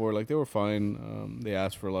played for, like they were fine. They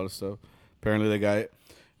asked for a lot of stuff. Apparently,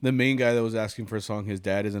 the main guy that was asking for a song, his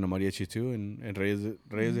dad is in a mariachi too, in Reyes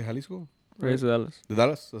de Jalisco, Raise to Dallas. the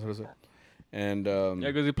Dallas. That's what I said. And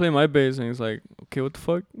Yeah, cause he played my bass and he's like, okay, what the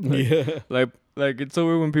fuck? Like, yeah, like it's so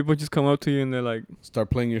weird when people just come up to you and they're like, start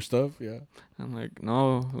playing your stuff. Yeah. I'm like,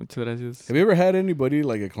 no, muchas gracias. Have you ever had anybody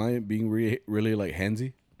like a client being really like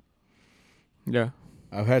handsy? Yeah.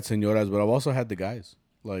 I've had senoras, but I've also had the guys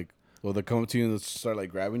like, well, they come up to you and they start like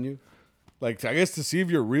grabbing you, like I guess to see if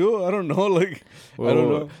you're real. I don't know, like I don't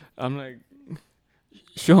know. I'm like,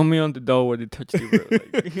 show me on the door where they touched you, bro.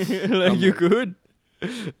 Like, like you could.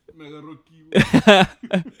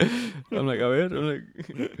 I'm like, a ver. I'm like,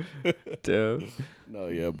 damn. No,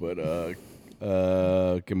 yeah, but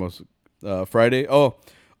 ¿qué más? Friday.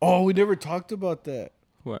 Oh, we never talked about that.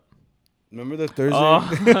 What? Remember that Thursday?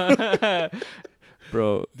 Oh.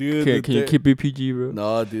 Bro, Dude, can you keep it PG, bro?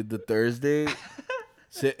 No, dude, the Thursday.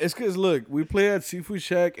 It's because look, we play at Seafood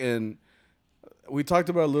Shack, and we talked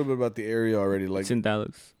about a little bit about the area already. Like It's in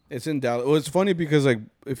Dallas. it's in Dallas. Well, it's funny because like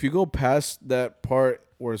if you go past that part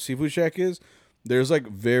where Seafood Shack is, there's like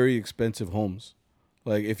very expensive homes.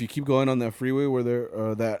 Like if you keep going on that freeway where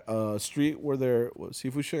that street where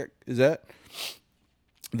Seafood Shack is at,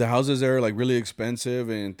 the houses there are like really expensive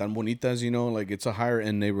and tan bonitas, you know, like it's a higher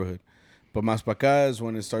end neighborhood. But más pa' acá is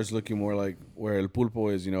when it starts looking more like where El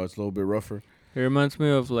Pulpo is, you know, it's a little bit rougher. It reminds me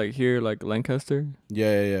of like here, like Lancaster.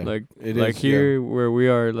 Yeah. Like It like is, here where we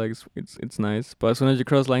are, like it's nice. But as soon as you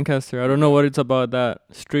cross Lancaster, I don't know what it's about that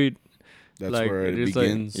street. That's like where it is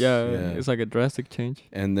begins. Like, yeah, it's like a drastic change.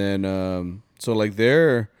 And then, so like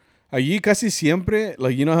there, allí casi siempre,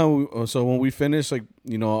 like, you know how, so when we finish, like,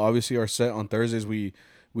 you know, obviously our set on Thursdays, we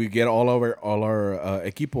get all our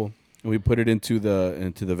equipo and we put it into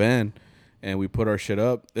the van and we put our shit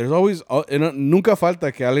up. There's always, nunca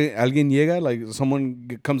falta que alguien llega, like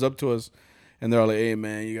someone comes up to us and they're all like, hey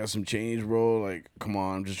man, you got some change, bro? Like, come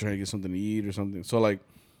on, I'm just trying to get something to eat or something. So like,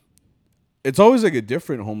 it's always like a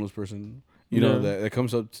different homeless person, you know, that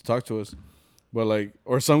comes up to talk to us. But like,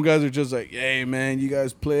 or some guys are just like, hey man, you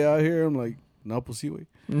guys play out here? I'm like, no, pues sí, güey.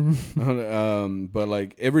 But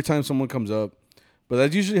like every time someone comes up, but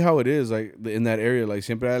that's usually how it is, like in that area, like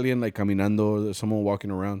siempre alguien like caminando, there's someone walking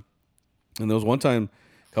around. And there was one time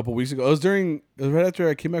a couple weeks ago, it was right after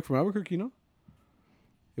I came back from Albuquerque, you know?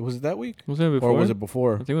 Was it that week? Was it before? Or was it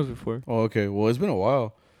before? I think it was before. Oh, okay. Well, it's been a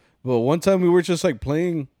while. But one time we were just like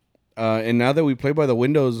playing, and now that we play by the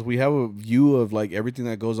windows, we have a view of like everything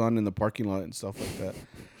that goes on in the parking lot and stuff like that.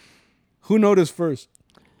 Who noticed first?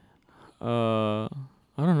 I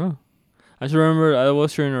don't know. I just remember I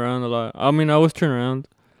was turning around a lot. I mean, I was turning around.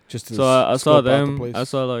 Just to So I saw scope out the them. place. I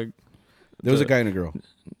saw like There was a guy and a girl.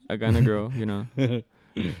 a guy and a girl, you know.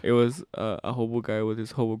 It was a hobo guy with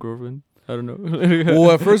his hobo girlfriend. I don't know.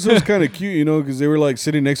 Well, at first it was kind of cute, you know, because they were like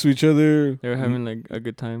sitting next to each other. They were having like a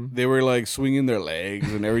good time. They were like swinging their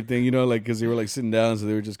legs and everything, you know, like because they were like sitting down, so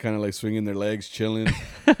they were just kind of like swinging their legs, chilling.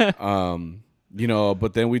 You know,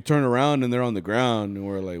 but then we turn around and they're on the ground and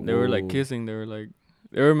we're like, They were like whoa. kissing. They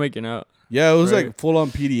were making out. Yeah, it was Right. like full on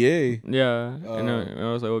PDA. Yeah, and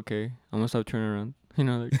I was like, okay, I'm gonna stop turning around. You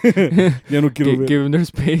know, like Ya no quiero ver. give them their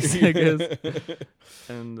space, I guess.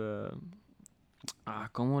 And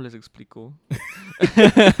 ¿cómo les explico?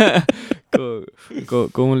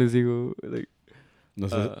 ¿Cómo les digo? Like No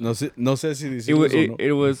sé si decirlo o no.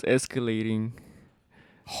 it was escalating.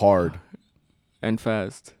 hard and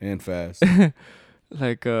fast. and fast.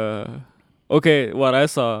 Like okay, what I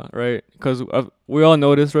saw, right? Because we all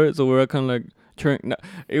noticed, right? So we're kind of like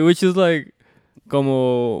which is like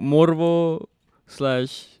como morbo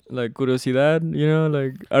slash like curiosidad, you know?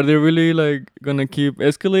 Like, are they really like gonna keep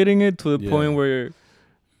escalating it to the point Yeah. where,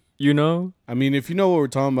 you know? I mean, if you know what we're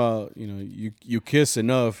talking about, you kiss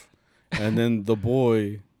enough, and then the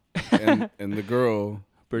boy and the girl,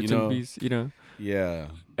 Birds and bees, you know? yeah,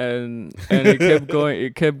 And it kept going.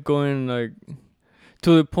 It kept going like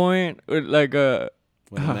to the point where, like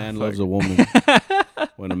when a man fuck. loves a woman,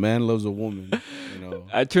 when a man loves a woman,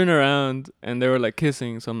 I turned around and they were like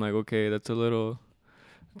kissing. So I'm like, okay, it's a little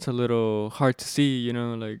hard to see, you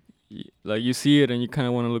know, like like you see it and you kind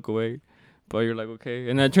of want to look away, but you're like, okay.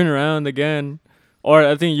 And I turned around again, or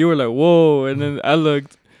I think you were like, whoa, and then I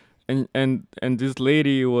looked, and this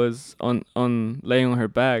lady was on laying on her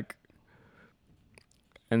back,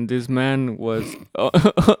 and this man was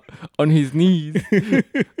on his knees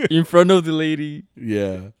in front of the lady,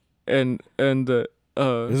 yeah. and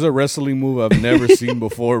This is a wrestling move I've never seen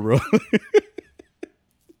before, bro.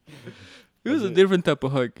 it was a different type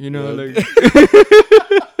of hug, you know, Yeah. like.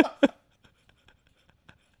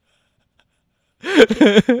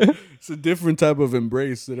 It's a different type of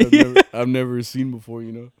embrace that I've never seen before,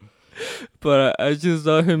 you know. But I just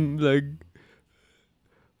saw him like.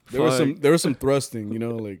 There was some thrusting, you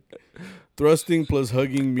know, like thrusting plus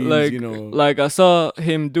hugging means, like, you know. like I saw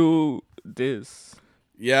him do this,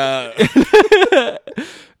 Yeah.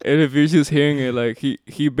 and if you're just hearing it, like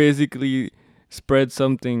he basically spread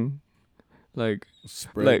something, like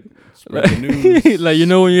Spread like the news. like, you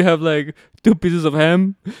know, when you have like 2 pieces of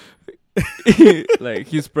ham, like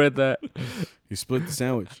he spread that. He split the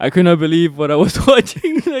sandwich. I could not believe what I was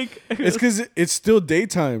watching. Like, It's because it's still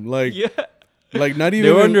daytime. Like, yeah, like not even.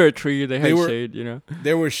 they were under a tree. They had were- shade, you know.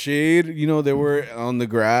 There were shade, you know. They were on the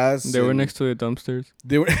grass. They were and next to the dumpsters.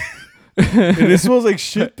 They were. And it smells like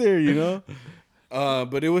shit there, you know.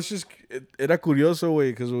 But it was just era curioso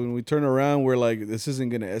way, because when we turn around, we're like, this isn't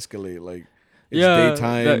gonna escalate. Like, it's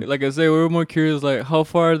daytime. Like I say, we were more curious, like how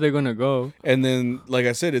far are they gonna go? And then, like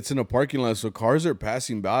I said, it's in a parking lot, so cars are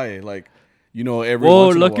passing by. Like, you know, every. Well,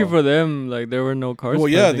 once in a lucky while. for them, like there were no cars. Well,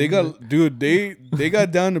 yeah, passing. they got, dude. They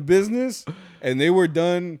got down to business, and they were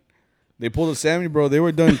done. They pulled a Sammy, bro. They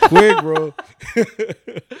were done quick, bro.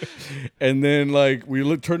 And then, like,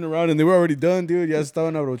 we turned around, and they were already done, dude. Ya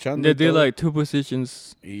estaban abrochando. They did like 2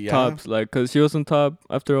 positions tops, like, cause she was on top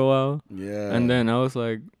after a while, Yeah. and then I was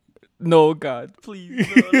like, no, God, please,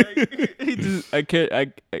 no, like, I can't,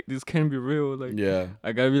 I this can't be real. Like, Yeah.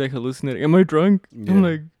 I gotta be like hallucinating. Am I drunk? Yeah. I'm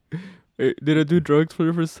like, did I do drugs for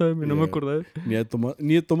the first time? And no me Yeah. acordé.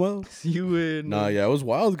 Ni he tomado. Sí, güey. Nah, yeah, it was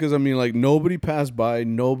wild because I mean, like, nobody passed by,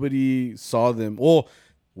 nobody saw them. Well,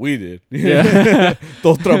 we did. Yeah.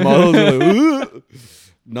 Todos tramados. Like, "Ugh."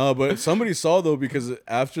 No, but somebody saw though, because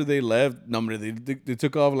after they left, no, hombre, they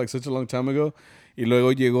took off like such a long time ago. Y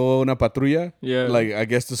luego llegó una patrulla. Yeah. Like, I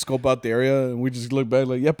guess to scope out the area, and we just looked back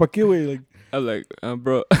like, yeah, pa qué, güey? Like, I'm like,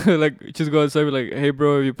 bro, like, just go outside and be like, hey,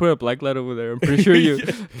 bro, if you put a black light over there, I'm pretty sure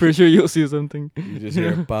pretty sure you'll see something. you just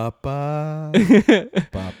hear papa,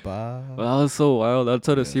 papa. Well, that was so wild.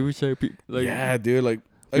 Outside of Ceviche, like, Yeah, dude. Like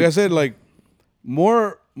I said, like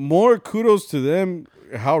more kudos to them.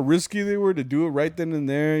 How risky they were to do it right then and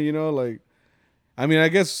there. You know, like, I mean, I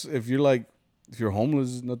guess if you're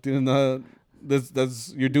homeless, nothing,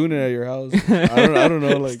 that's you're doing it at your house. I don't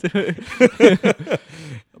know, like,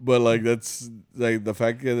 but like that's like the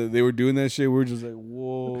fact that they were doing that shit. We're just like,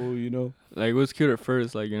 whoa, you know. like, it was cute at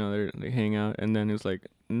first, like, you know, they hang out, and then it's like,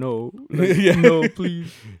 no, like, Yeah. no,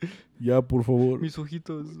 please, Ya, por favor. mis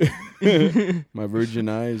ojitos. My virgin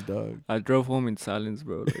eyes, dog. I drove home in silence,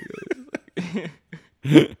 bro.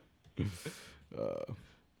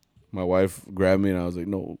 My wife grabbed me and I was like,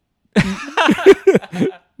 no.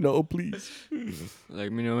 No, please.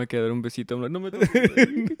 Like, me no me quedé un besito. I'm like, no me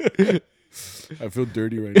toques. I feel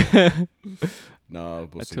dirty right now. No, I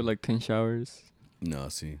pues took sí. like 10 showers. No,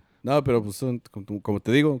 sí. No, pero pues como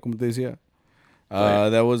te decía. Right.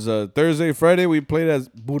 That was Thursday, Friday. We played as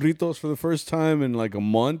Burritos for the first time in like a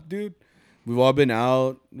month, dude. We've all been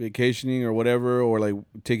out vacationing or whatever, or like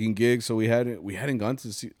taking gigs, so we hadn't gone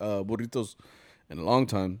to see Burritos in a long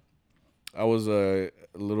time. I was a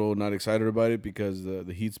little not excited about it because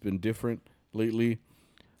the heat's been different lately.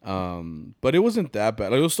 But it wasn't that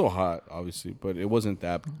bad. Like, it was still hot, obviously, but it wasn't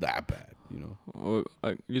that bad, you know.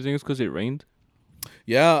 You think it's because it rained?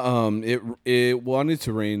 Yeah, it wanted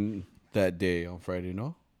to rain that day on Friday,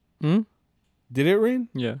 no? Hmm? Did it rain?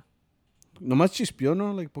 Yeah. Nomás chispió,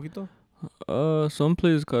 no? Like, poquito? Some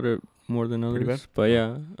places got it more than Pretty others. bad? But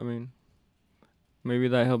yeah, I mean, maybe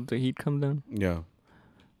that helped the heat come down. Yeah.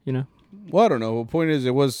 You know. Well, I don't know. The point is,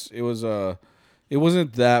 it wasn't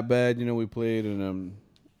that bad. You know, we played and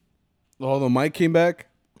although Mike came back.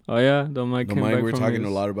 Oh yeah, the Mike The came Mike back we were from talking his,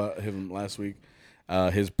 a lot about him last week.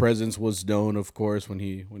 His presence was known, of course, when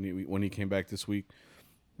he came back this week.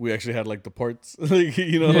 We actually had like the parts, like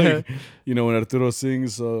Yeah. when Arturo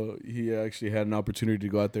sings, so he actually had an opportunity to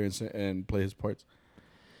go out there and play his parts.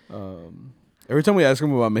 Every time we ask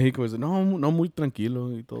him about Mexico, he's like, no muy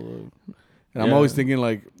tranquilo y todo. And I'm always Yeah. thinking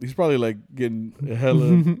like he's probably like getting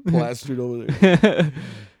hella plastered over there.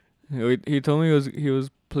 He told me he was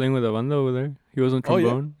playing with a banda over there. He was on Oh, yeah?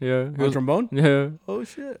 trombone. Yeah. He On was, trombone? yeah. Oh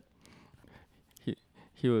shit!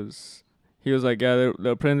 He was like, yeah,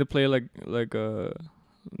 they're planning to play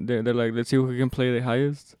they're like, let's see who can play the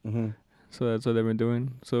highest. Mm-hmm. So that's what they've been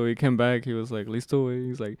doing. So he came back. He was like, listo, güey.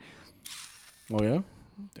 He's like, Oh yeah,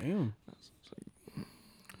 damn.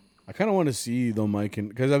 I kind of want to see though Mike,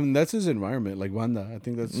 because I mean that's his environment, like banda. I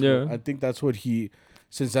think that's what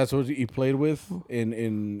since that's what he played with in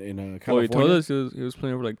California. well, he told us he was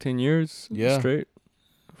playing for like 10 years straight.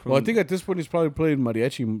 Well, I think at this point he's probably played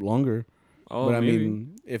mariachi longer. Oh, But I maybe.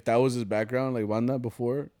 mean, if that was his background, like banda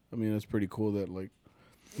before, I mean, it's pretty cool that like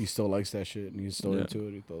he still likes that shit and he's still into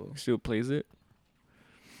it. Y todo. He still plays it.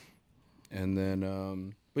 And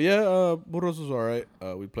then, but yeah, Burros was all right.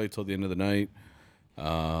 We played till the end of the night.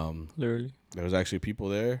 Literally. There was actually people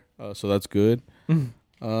there, so that's good.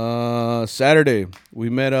 Saturday, we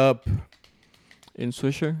met up In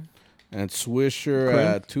Swisher. at Swisher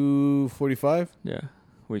Correct. at 2:45. Yeah.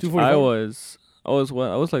 Which 2:45? I was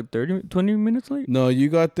like 20 minutes late? No, you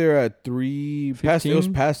got there at 3. It was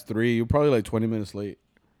 15? past 3. You're probably like 20 minutes late.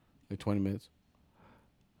 Like 20 minutes.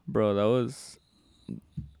 Bro,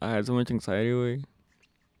 I had so much anxiety away.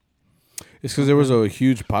 It's because there was a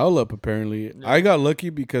huge pileup, apparently. I got lucky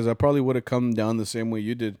because I probably would have come down the same way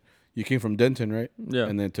you did. You came from Denton, right? Yeah.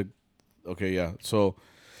 And then took... Okay, yeah. So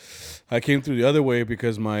I came through the other way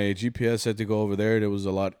because my GPS said to go over there. And it was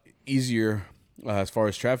a lot easier as far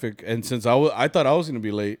as traffic. And since I thought I was going to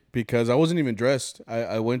be late because I wasn't even dressed.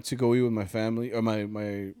 I went to go eat with my family, or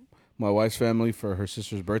my wife's family for her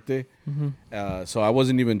sister's birthday. Mm-hmm. So I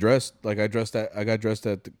wasn't even dressed. Like I got dressed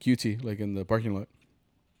at the QT, like in the parking lot.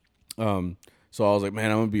 So I was like,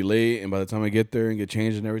 man, I'm gonna be late, and by the time I get there and get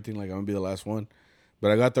changed and everything, like I'm gonna be the last one. But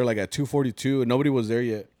I got there like at 2:42, and nobody was there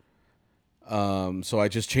yet. So I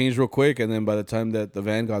just changed real quick, and then by the time that the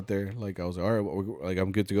van got there, like I was like, all right, like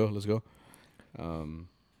I'm good to go. Let's go.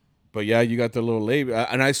 But yeah, you got there a little late,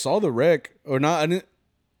 and I saw the wreck, or not.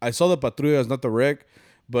 I saw the patrullas, not the wreck,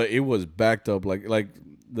 but it was backed up, like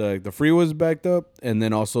the freeway was backed up, and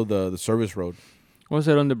then also the service road. Was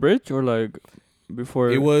it on the bridge or like before?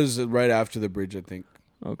 It was right after the bridge, I think.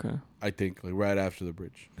 Okay. I think like right after the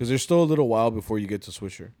bridge, because there's still a little while before you get to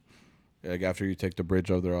Swisher, like after you take the bridge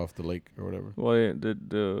over there off the lake or whatever. Well, yeah,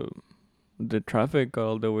 the traffic got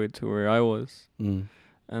all the way to where I was, Mm.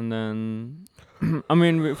 and then I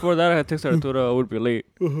mean before that I had texted Arturo I would be late,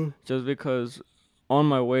 just because on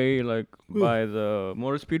my way like by the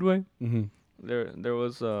motor speedway Mm-hmm. there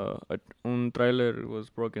was un trailer was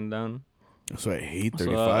broken down. That's why I hate So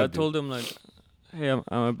 35. I dude. told him like, hey, I'm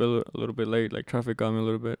a little bit late. Like traffic got me a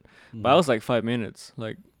little bit, Mm. but I was like 5 minutes,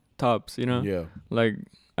 like tops, you know. Yeah. Like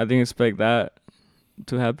I didn't expect that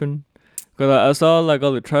to happen, cause I saw like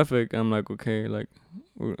all the traffic. And I'm like, okay, like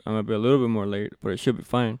I'm gonna be a little bit more late, but it should be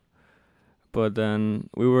fine. But then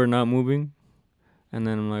we were not moving, and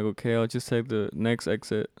then I'm like, okay, I'll just take the next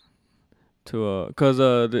exit to cause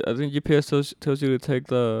I think GPS tells you to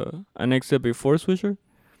take an exit before Swisher.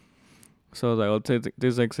 So I was like, I'll take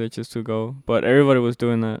this exit just to go. But everybody was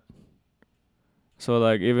doing that. So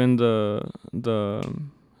like even the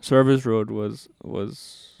service road was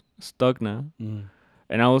stuck now. Mm.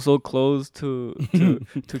 And I was so close to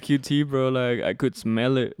QT, bro. Like I could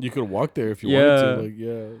smell it. You could walk there if you Yeah. wanted to. Like,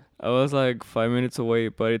 yeah. I was like 5 minutes away,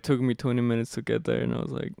 but it took me 20 minutes to get there. And I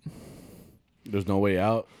was like, There's no way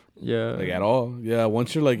out, yeah. like at all. Yeah.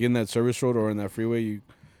 Once you're like in that service road or in that freeway,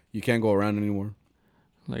 you can't go around anymore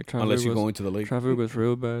Like traffic unless you was, go into the lake. traffic was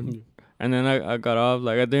real bad. Yeah. And then I got off.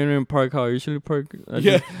 Like I didn't even park how I usually park.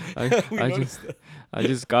 We I noticed that. I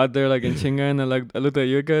just got there like in chinga, and I looked at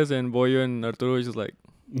you guys, and Boyo and Arturo was just like,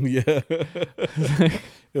 Yeah.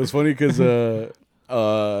 It was funny because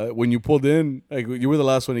when you pulled in, like you were the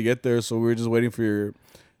last one to get there, so we were just waiting for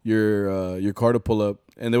your car to pull up,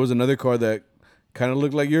 and there was another car that kind of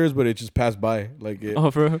looked like yours, but it just passed by. Like it,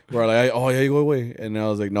 Oh, bro. we're like, oh yeah, you go away, and I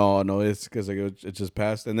was like, no, it's because like it just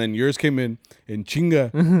passed, and then yours came in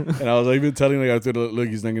chinga, and I was like, even telling like I was gonna look,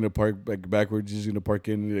 he's not gonna park like backwards, he's gonna park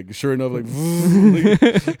in, like sure enough, like,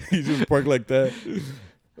 he just parked like that,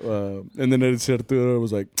 and then Arturo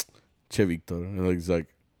was like, Che Victor, and like,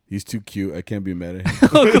 he's too cute, I can't be mad at him.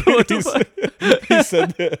 He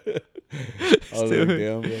said that. I was like,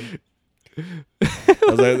 damn, bro.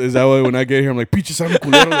 I was like, is that why when I get here, I'm like, pinche sabe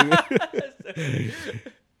culero.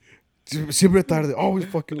 Siempre tarde, always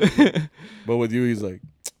fucking late. But with you, he's like,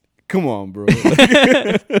 come on, bro.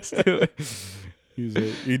 He's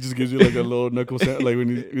like, he just gives you like a little knuckle sound, like when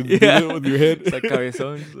you do it with your head. It's like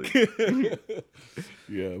cabezón. Like.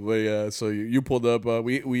 Yeah, but yeah, so you pulled up.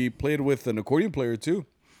 We played with an accordion player too.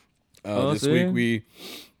 This week we,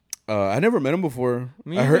 I never met him before.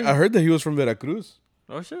 I heard that he was from Veracruz.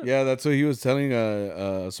 Oh shit. Yeah, that's what he was telling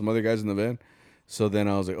some other guys in the van. So then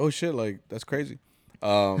I was like, oh shit, like that's crazy.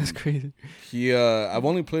 That's crazy. I've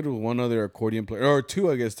only played with one other accordion player, or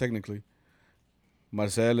two, I guess technically.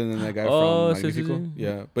 Marcel and then that guy from Magnifico. Sí.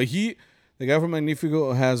 Yeah, but the guy from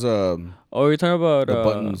Magnifico has Oh, you're talking about the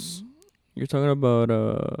buttons. You're talking about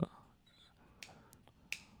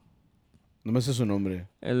No me sé su nombre.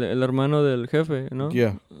 el hermano del jefe, no?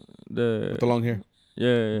 Yeah, The with the long hair,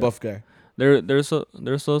 yeah. buff guy. There's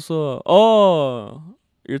also oh,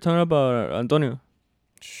 you're talking about Antonio.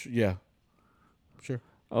 Yeah, sure.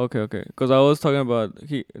 Okay. Because I was talking about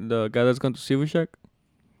the guy that's gone to Sivu Shack.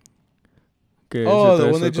 The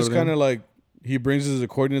one that just kind of like he brings his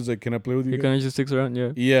accordions. Like, can I play with you? He kind of just sticks around,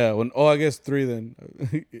 yeah. Yeah. I guess 3 then.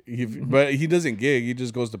 But he doesn't gig. He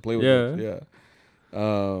just goes to play with us. Yeah.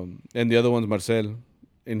 And the other one's Marcel,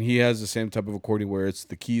 and he has the same type of accordion where it's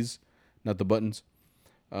the keys, not the buttons.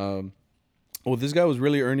 Well, this guy was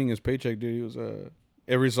really earning his paycheck, dude. He was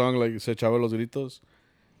every song like Se Echaba Los Gritos.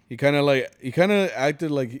 He kind of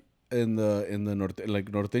acted like in the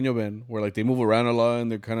norteño band where like they move around a lot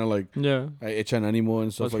and they're kind of like echan animo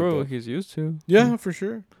and stuff That's like probably that. what he's used to. Yeah, for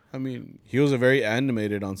sure. I mean, he was a very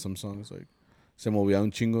animated on some songs like Se Movía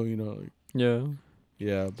Un Chingo, you know. Like,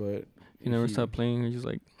 yeah, but he never stopped playing. He's just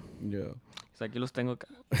like, yeah. He's like, yo los tengo acá.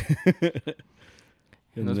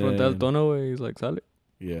 And nos pregunté el tono, güey. He's like, sale.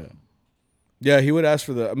 Yeah. Yeah, he would ask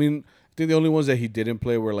for I mean, I think the only ones that he didn't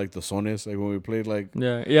play were like the sones, like when we played like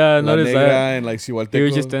I La noticed Negra that. and like Cihualteco. He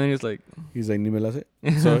was just standing, he's like ni me la sé.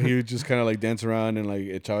 So he would just kind of like dance around and like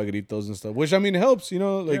echaba gritos and stuff, which I mean helps, you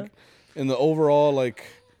know, like in the overall like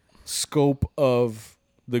scope of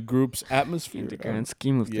the group's atmosphere. In the grand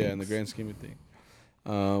scheme of things. Yeah, in the grand scheme of things.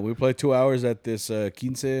 We played 2 hours at this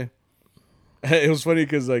quince. It was funny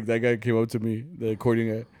because like that guy came up to me, the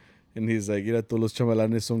accordion guy, and he's like, "Mira, todos los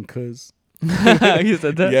chamalanes son cuz." He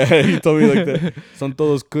said that? Yeah, he told me like that. Son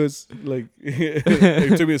todos cuz. Like,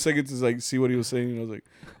 it took me a second to like see what he was saying. And I was like,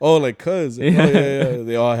 oh, like cuz. Yeah. Oh, yeah.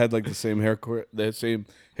 They all had like the same haircut.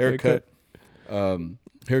 Haircut. Yeah,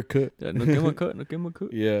 no quema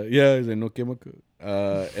cut. Yeah. He's like, no quema cut.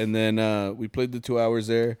 And then we played the 2 hours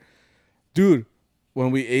there. Dude, when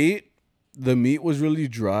we ate, the meat was really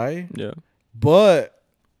dry. Yeah. But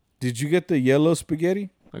did you get the yellow spaghetti?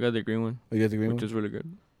 I got the green one. Oh, you got the green one? Which is really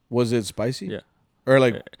good. Was it spicy? Yeah. Or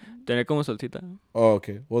like... Tenía como salsita. Oh,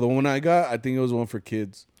 okay. Well, the one I got, I think it was one for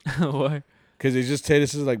kids. Why? Because it just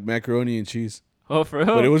tastes like macaroni and cheese. Oh, for real?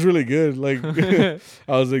 But it was really good. Like, I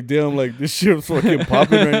was like, damn, like, this shit was fucking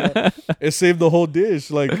popping right now. It saved the whole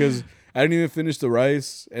dish. Like, because I didn't even finish the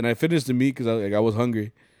rice. And I finished the meat because I was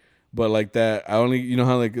hungry. But like that, I only... You know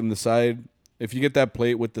how like in the side... If you get that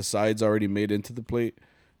plate with the sides already made into the plate,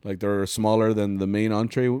 like they're smaller than the main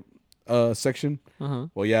entree section. Uh-huh.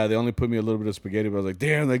 Well, yeah, they only put me a little bit of spaghetti, but I was like,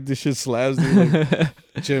 damn, like this shit slaps,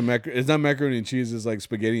 dude. Like, it's not macaroni and cheese, it's like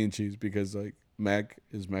spaghetti and cheese because like mac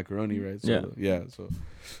is macaroni, right? So, yeah. So,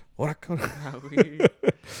 what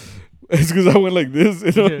it's because I went like this,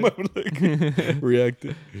 and I'm like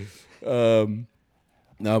reacting.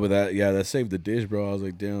 No, but that saved the dish, bro. I was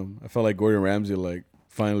like, damn, I felt like Gordon Ramsay, like.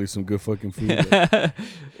 Finally, some good fucking food.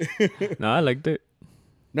 No, I liked it.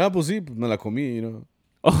 No, pues sí, me la comí, you know.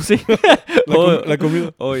 Oh, sí. La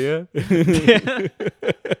comida. Oh, yeah. I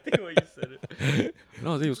think when you said it.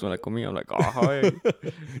 No, sí, pues me la comí. I'm like, oh, hi.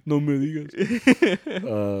 No me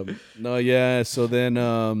digas. No, yeah, so then...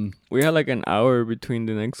 we had like an hour between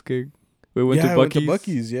the next gig. We went to Buc-ee's. I went to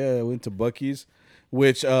Buc-ee's, yeah. I went to Buc-ee's,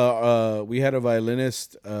 which we had a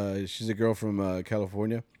violinist. She's a girl from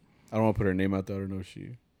California. I don't want to put her name out there. I don't know if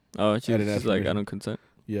she... Oh, she's like, I don't consent.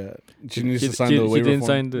 Yeah. She needs to sign the waiver form. She didn't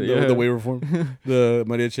sign the waiver form. The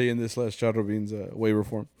Maria Cheyendes / Chad Robin's waiver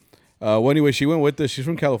form. Well, anyway, she went with us. She's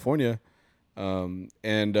from California. And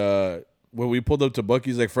when we pulled up to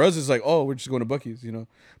Buc-ee's, like for us, it's like, oh, we're just going to Buc-ee's, you know.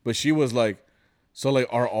 But she was like, so like,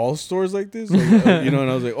 are all stores like this? Like, you know, and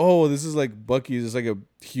I was like, oh, this is like Buc-ee's. It's like a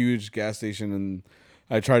huge gas station, and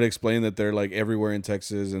I try to explain that they're like everywhere in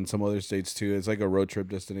Texas and some other states too. It's like a road trip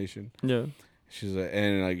destination. Yeah. She's like,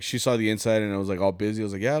 and like she saw the inside, and I was like all busy. I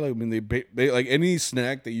was like, yeah, like, I mean they like any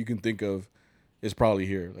snack that you can think of is probably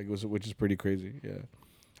here, like which is pretty crazy. Yeah,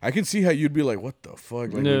 I can see how you'd be like, what the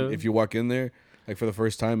fuck, like if you walk in there like for the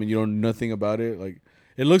first time and you know nothing about it, like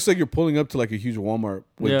it looks like you're pulling up to like a huge Walmart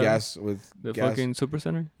with gas with the gas. fucking super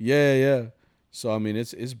center. Yeah, yeah. So I mean,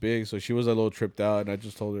 it's big. So she was a little tripped out, and I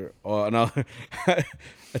just told her, oh, and I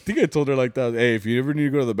think I told her like that. Hey, if you ever need to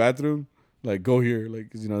go to the bathroom, like go here, like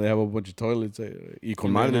 'cause, you know they have a bunch of toilets. Y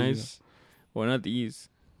con madres, Nice. Well, not these.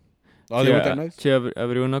 Oh, they weren't that nice. She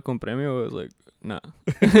abrió una con premio. I was like, nah.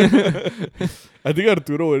 I think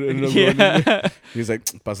Arturo ended up going in there. Yeah. He's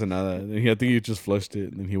like, pasa nada. And I think he just flushed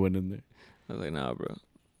it, and then he went in there. I was like, nah, bro.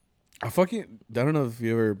 I don't know if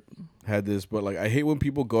you ever had this, but like I hate when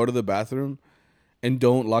people go to the bathroom and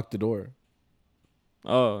don't lock the door.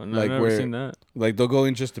 Oh, no, Like I've never seen that. Like they'll go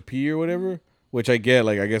in just to pee or whatever, which I get.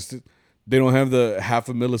 Like I guess they don't have the half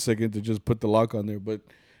a millisecond to just put the lock on there, but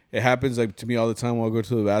it happens like to me all the time when I go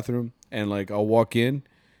to the bathroom and like I'll walk in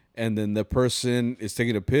and then the person is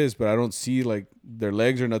taking a piss, but I don't see like their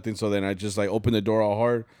legs or nothing. So then I just like open the door all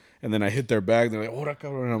hard and then I hit their bag. They're like, "Oh,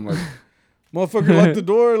 cabrón," and I'm like, "Motherfucker, lock the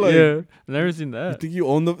door!" Like, yeah, I've never seen you that. think you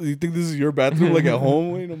own you think this is your bathroom like at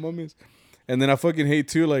home? Wait, no mummies. And then I fucking hate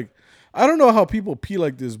too. Like, I don't know how people pee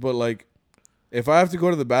like this, but like, if I have to go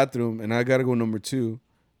to the bathroom and I gotta go number 2,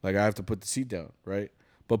 like I have to put the seat down, right?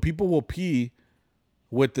 But people will pee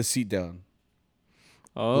with the seat down.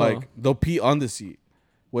 Oh, Like they'll pee on the seat,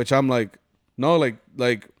 which I'm like, no, like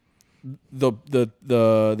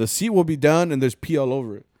the seat will be down and there's pee all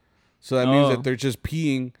over it. So that means that they're just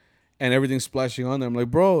peeing and everything's splashing on there. I'm like,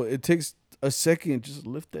 bro, it takes a second, just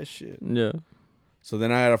lift that shit. yeah. So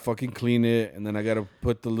then I gotta fucking clean it, and then I gotta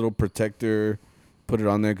put the little protector, put it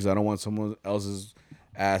on there because I don't want someone else's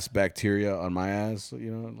ass bacteria on my ass.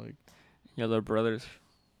 You know, like Yeah, they're brothers.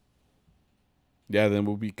 yeah, then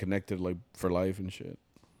we'll be connected like for life and shit.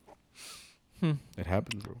 Hmm. It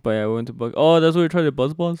happens, bro. But yeah, I went to Buc. Oh, that's where we tried the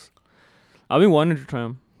Buzz Balls. I've been wanting to try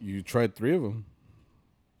them. You tried 3 of them.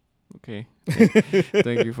 Okay.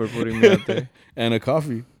 Thank you for putting me out there. And a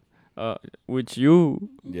coffee. Which you.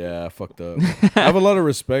 Yeah, I fucked up. I have a lot of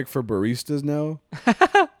respect for baristas now.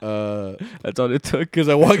 That's all it took. Cause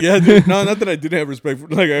I walk, yeah, dude. No, not that I didn't have respect for.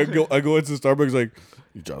 Like I go into Starbucks, like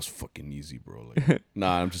your job's fucking easy, bro. Like,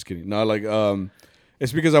 nah, I'm just kidding. No, like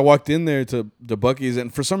it's because I walked in there to the Buc-ee's,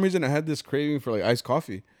 and for some reason I had this craving for like iced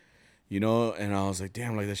coffee, you know, and I was like,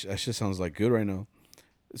 damn, like that shit sounds like good right now.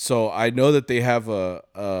 So I know that they have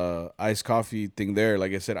a iced coffee thing there.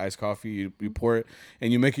 Like I said, iced coffee, you pour it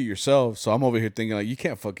and you make it yourself. So I'm over here thinking like you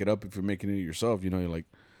can't fuck it up if you're making it yourself. You know,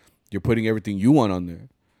 you're putting everything you want on there.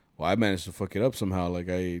 Well, I managed to fuck it up somehow. Like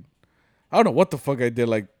I don't know what the fuck I did.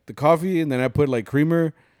 Like the coffee, and then I put like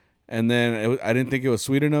creamer, and then I didn't think it was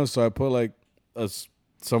sweet enough, so I put like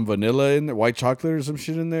some vanilla in there, white chocolate or some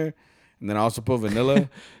shit in there, and then I also put vanilla.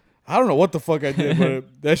 I don't know what the fuck I did, but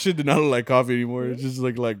that shit did not look like coffee anymore. It's just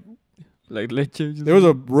like leche. There was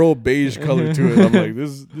a real beige color to it. I'm like,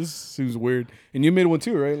 this seems weird. And you made one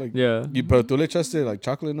too, right? Like Yeah. you put tú le echaste like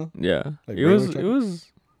chocolate, no? Yeah. Like it was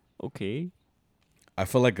okay. I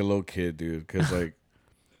felt like a little kid, dude, because like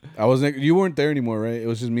you weren't there anymore, right? It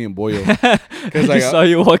was just me and Boyo. I like, saw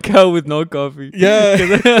you walk out with no coffee. Yeah.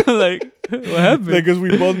 Like, what happened? Like, because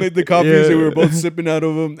we both made the coffees and we were both sipping out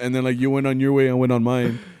of them. And then, like, you went on your way and I went on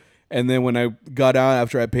mine. And then when I got out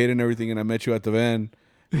after I paid and everything and I met you at the van,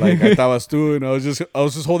 like, I estabas tú, and I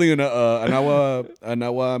was just holding an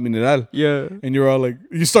agua mineral. Yeah. And you were all like,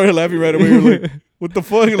 you started laughing right away. You were like, what the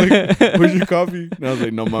fuck? Like, where's your coffee? And I was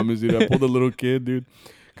like, no mames, dude. I pulled a little kid, dude.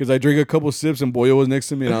 Because I drank a couple sips and Boyo was next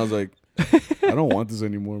to me and I was like, I don't want this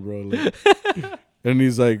anymore, bro. Like, and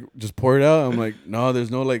he's like, just pour it out. I'm like, no, there's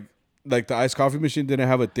no like the iced coffee machine didn't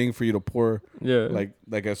have a thing for you to pour. Yeah.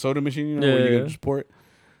 Like a soda machine, you know, Yeah, where you yeah. can just pour it.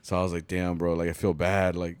 So I was like, damn, bro, like I feel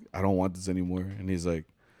bad. Like I don't want this anymore. And he's like,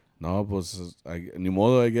 no, pues, ni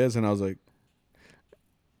modo, I guess. And I was like,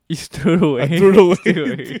 You threw it away. I threw it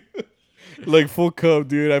away. Like full cup,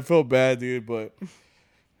 dude. I felt bad, dude, but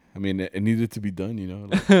I mean, it needed to be done, you know.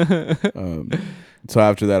 Like, so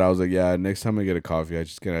after that, I was like, yeah, next time I get a coffee, I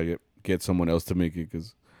just gotta get someone else to make it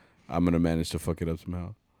because I'm gonna manage to fuck it up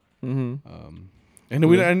somehow. Mm-hmm. And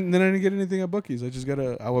then I didn't get anything at Buc-ee's. I just got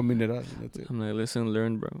a agua mineral. And that's it. I'm like, listen,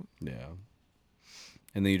 learn, bro. Yeah.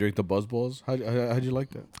 And then you drink the Buzz Balls. How'd you like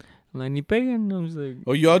that? I'm like, ni pegan. I'm just like,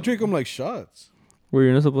 Oh, y'all drink them like shots. were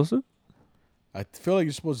you not supposed to? I feel like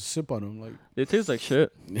you're supposed to sip on them. Like, It tastes like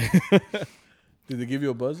shit. did they give you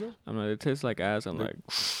a buzz though? I'm like, it tastes like ass. I'm like,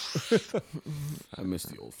 I miss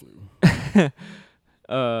the old flavor.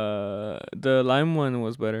 the lime one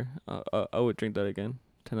was better. I would drink that again.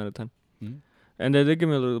 10 out of 10. Hmm? And they did give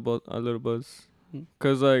me a little buzz. Hmm.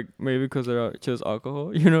 Cause like maybe because they're just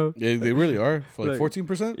alcohol, you know. Yeah, they really are. For like Like,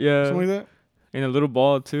 14%? Yeah. Something like that? In a little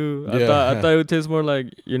ball too. I Yeah. thought it would taste more like,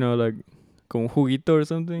 you know, like con juguito or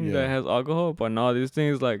something Yeah. that has alcohol. But no, these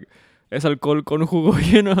things like es alcohol con jugo,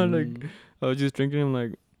 you know. Like Mm. I was just drinking them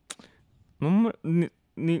like, no,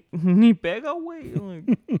 ni pega, güey. I'm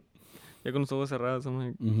like, ya con los ojos cerrados. I'm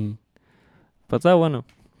like, Mm-hmm. but that bueno.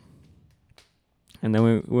 And then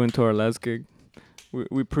we went to our last gig.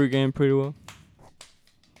 We pre-gamed pretty well.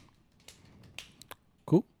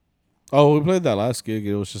 Oh, we played that last gig.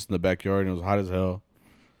 It was just in the backyard and it was hot as hell.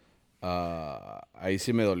 Ahí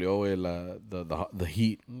sí me dolió, güey, the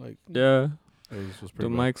heat. Like, Yeah. it was The pretty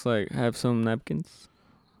bad. Mike's like, have some napkins.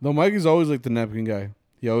 No, Mike is always like the napkin guy.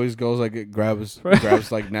 He always goes like grabs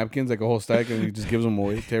like napkins, like a whole stack, and he just gives them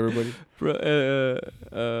away to everybody. Bro,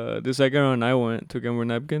 the second round I went to get more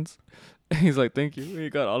napkins. He's like, thank you. He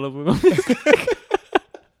got all of them.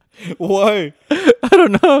 Why? I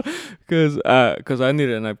don't know. Cause I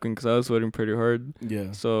needed a napkin because I was sweating pretty hard.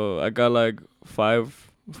 Yeah. So I got like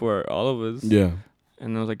 5 for all of us. Yeah.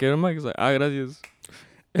 And I was like, get a mic. He's like, gracias.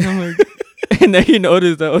 And I'm like, and then he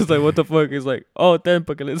noticed. I was like, what the fuck? He's like, oh, 10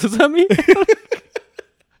 pa que le des a mí.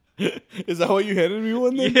 Is that why you handed me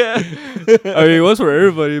one then? Yeah. I mean, it was for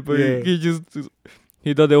everybody, but Yeah.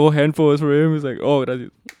 he thought the whole handful was for him. He's like, oh,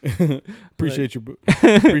 gracias. Appreciate you, bro.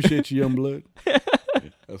 Appreciate you, young blood.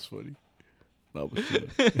 That's funny. No, but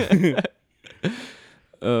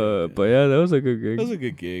But yeah, that was a good gig. that was a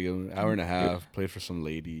good gig. An hour and a half. Played for some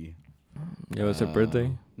lady. Yeah, it was her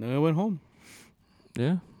birthday. No, I went home.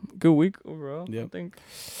 Yeah. Good week overall, I Yep. think.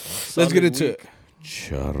 Let's Solid get into week.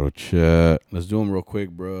 Charo chat. Let's do them real quick,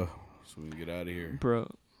 bro, so we can get out of here. Bro.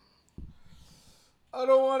 I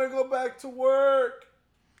don't want to go back to work.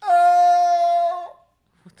 Oh!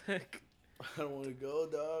 What the heck? I don't want to go,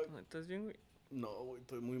 dog. ¿Estás bien, güey? No,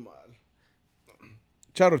 estoy muy mal.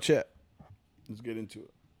 Charo chat. Let's get into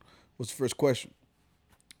it. What's the first question?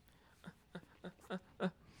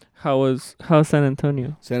 How's San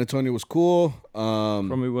Antonio? San Antonio was cool. From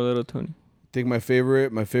Igualero, Tony. I think my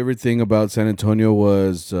favorite thing about San Antonio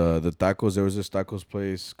was the tacos. There was this tacos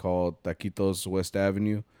place called Taquitos West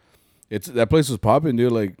Avenue. That place was popping,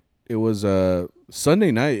 dude. Like, it was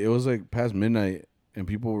Sunday night. It was like past midnight, and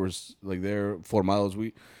people were like there formados.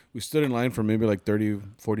 We stood in line for maybe like 30,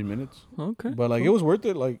 40 minutes. Okay. But like, it was worth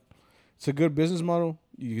it. Like, it's a good business model.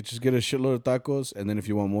 You could just get a shitload of tacos, and then if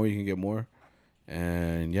you want more, you can get more.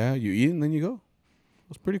 And yeah, you eat and then you go. It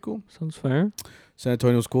was pretty cool. Sounds fair. San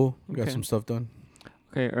Antonio's cool. We got Okay. some stuff done.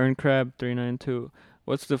 Okay, Earn Crab 392.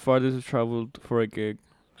 What's the farthest you traveled for a gig?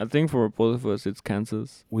 I think for both of us, it's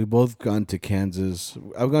Kansas. We both gone to Kansas.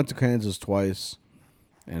 I've gone to Kansas twice,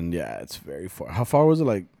 and yeah, it's very far. How far was it?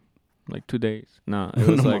 Like, Like 2 days. Nah, it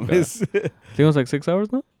was No, like, I think it was like 6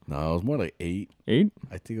 hours now? no, it was more like 8. 8?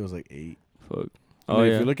 I think it was like 8. Fuck. I Oh, mean,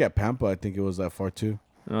 yeah. If you look at Pampa, I think it was that far too.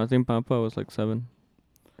 No, I think Pampa was like 7.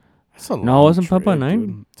 That's a No, long wasn't trip, Pampa 9?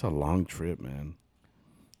 dude. It's a long trip, man.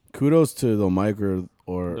 Kudos to Don Mike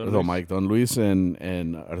or Don Don Luis. Mike, Don Luis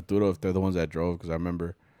and Arturo if they're the ones that drove, because I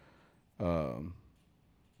remember,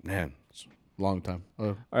 man, it's a long time.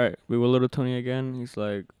 All right, we will little Tony again. He's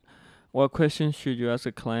like, what questions should you ask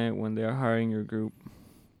a client when they are hiring your group?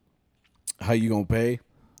 How you gonna pay?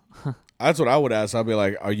 That's what I would ask. I'd be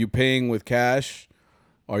like, are you paying with cash?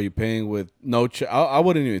 Are you paying with no check? I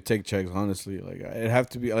wouldn't even take checks, honestly. Like, it'd have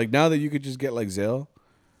to be like now that you could just get like Zelle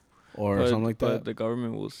or something like But that. the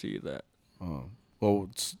government will see that, Oh, well,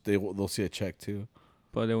 they'll see a check too.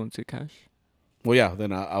 but they won't see cash. Well, yeah,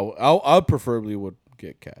 then I preferably would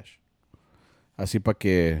get cash. Así pa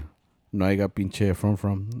que no haya pinche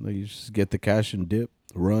from. Like, you just get the cash and dip,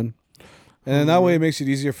 run. And then that way it makes it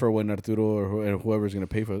easier for when Arturo or whoever's going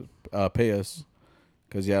to pay us.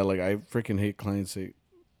 Because, yeah, like, I freaking hate clients that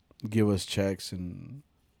give us checks and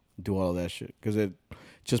do all of that shit. Because it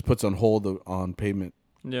just puts on hold on payment.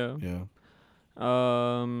 Yeah. Yeah.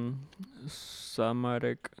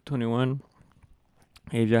 Samarek 21.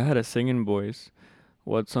 If you had a singing voice,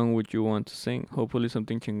 what song would you want to sing? Hopefully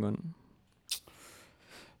something chingon.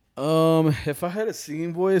 If I had a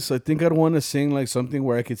singing voice, I think I'd want to sing, like, something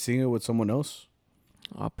where I could sing it with someone else.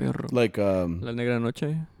 Ah, perro. Like, La Negra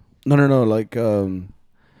Noche. no, like, Hermoso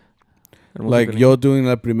like Cariño. yo doing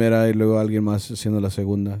la primera y luego alguien más haciendo la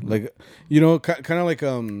segunda. Like, you know, kind of like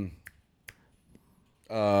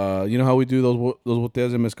You know how we do those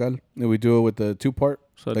botellas de mezcal? And we do it with the 2-part,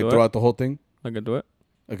 So like do throughout it. the whole thing. I could do it.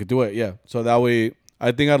 I could do it, yeah. So that way,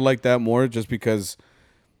 I think I'd like that more, just because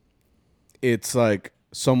it's like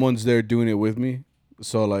someone's there doing it with me.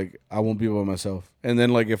 So like I won't be by myself. And then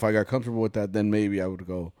like if I got comfortable with that, then maybe I would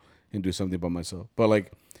go and do something by myself. But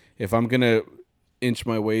like if I'm gonna inch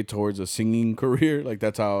my way towards a singing career, like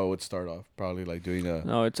that's how I would start off. Probably like doing a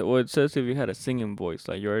No, it says if you had a singing voice,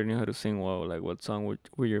 like you already knew how to sing well. Like what song would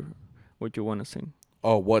you want to sing?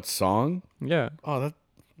 what song? Yeah, Oh, that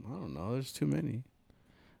I don't know. There's too many.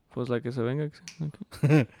 pues like que se venga.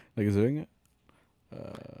 Like is it?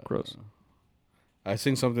 Gross. I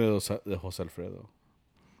sing something de Jose Alfredo.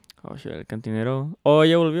 Oh shit, El Cantinero. Oh,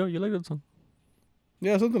 ya volvió. You like that song?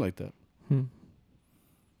 Yeah, something like that. Hmm.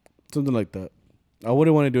 Something like that. I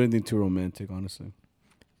wouldn't want to do anything too romantic, honestly.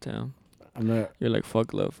 Damn. I'm not. You're like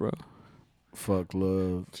fuck love, bro. Fuck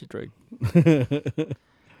love. She Drake.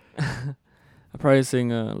 I probably sing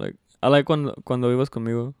like I like cuando vivas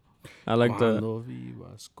conmigo. I like the Cuando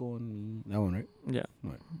vivas con... That one, right? yeah.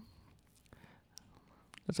 Right.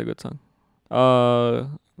 That's a good song.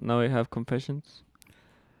 Now we have confessions.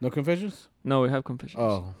 No confessions? No, we have confessions.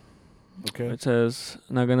 Oh, okay. It says,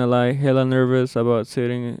 not gonna lie, hella nervous about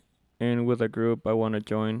sitting in with a group I want to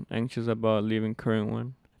join. Anxious about leaving current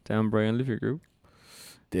one. Damn, Brian, leave your group.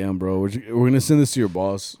 Damn, bro. We're gonna send this to your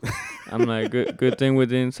boss. I'm like, good thing we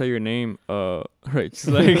didn't say your name. Right. Just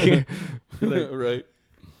like, right.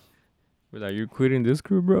 we're like, you quitting this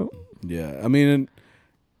group, bro? Yeah, I mean, and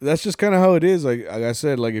that's just kind of how it is. Like I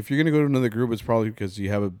said, like if you're gonna go to another group, it's probably because you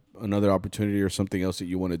have another opportunity or something else that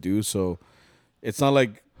you want to do. So it's not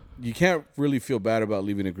like you can't really feel bad about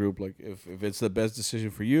leaving a group. Like if it's the best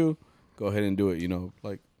decision for you, go ahead and do it. You know,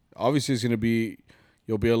 like obviously it's gonna be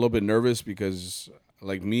you'll be a little bit nervous because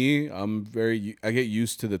like me, I get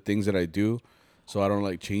used to the things that I do, so I don't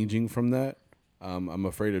like changing from that. I'm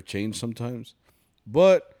afraid of change sometimes,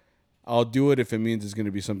 but I'll do it if it means it's gonna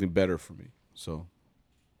be something better for me. So.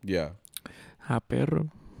 Yeah. Perro.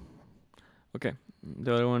 Okay.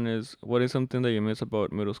 The other one is, what is something that you miss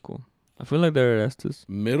about middle school? I feel like they already asked this.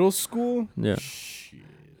 Middle school? Yeah. Shit.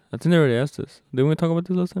 I think they already asked this. Didn't we talk about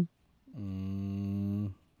this last time?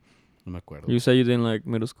 No me acuerdo. You said you didn't like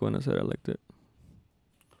middle school, and I said I liked it.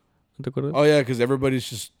 ¿Te acuerdas? Oh, yeah, because everybody's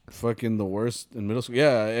just fucking the worst in middle school.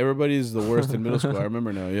 Yeah, everybody's the worst in middle school. I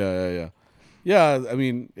remember now. Yeah. Yeah, I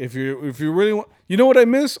mean, if you really want... You know what I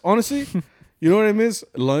miss, honestly? You know what I miss?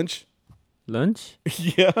 Lunch. Lunch?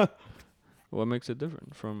 Yeah. What makes it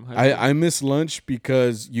different from high school? I miss lunch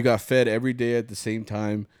because you got fed every day at the same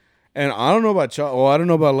time. And I don't know about I don't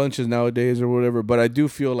know about lunches nowadays or whatever, but I do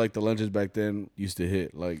feel like the lunches back then used to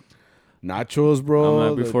hit. Like nachos, bro. I'm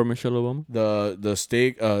like before Michelle Obama. The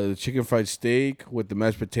steak, the chicken fried steak with the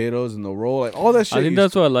mashed potatoes and the roll, like all that shit. I think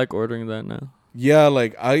that's why I like ordering that now. Yeah,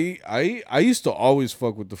 like I used to always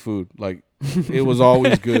fuck with the food. Like it was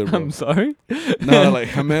always good, bro. I'm sorry. No,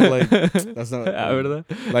 like I meant like that's not ¿Verdad?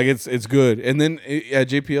 like it's good. And then at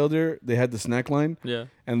JPL there they had the snack line, Yeah.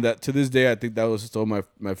 and that to this day I think that was still my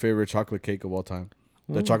favorite chocolate cake of all time.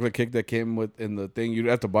 The Ooh. chocolate cake that came with in the thing, you'd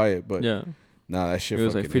have to buy it, but Yeah. nah, that shit It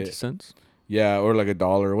was fucking like 50 hit. cents. Yeah, or like $1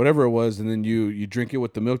 or whatever it was, and then you drink it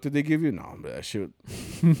with the milk that they give you. No, that shit.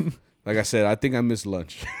 Like I said, I think I miss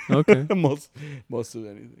lunch. Okay. most of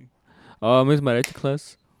anything. I miss mariachi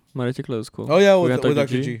class. Mariachi class was cool. Oh yeah, We with had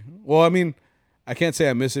Dr. G. Well, I mean, I can't say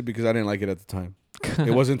I miss it because I didn't like it at the time. It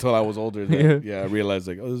wasn't until I was older that I realized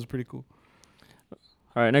like, oh, this is pretty cool.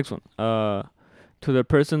 All right, next one. To the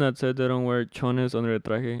person that said they don't wear chones under the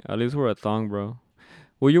traje, at least wear a thong, bro.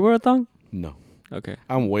 Will you wear a thong? No, Okay.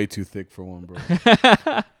 I'm way too thick for one, bro.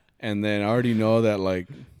 And then I already know that like,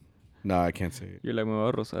 nah, I can't say it. You're like, me va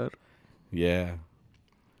a rozar. Yeah.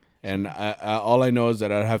 And I all I know is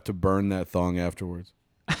that I'd have to burn that thong afterwards.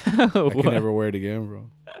 I can never wear it again,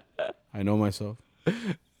 bro. I know myself.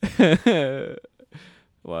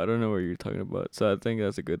 Well, I don't know what you're talking about, so I think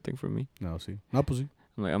that's a good thing for me. No, see, not pussy.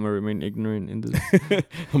 I'm like, I'm gonna remain ignorant in this.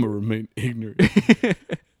 I'm gonna remain ignorant.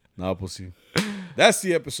 Nah, pussy. That's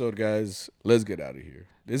the episode, guys. Let's get out of here.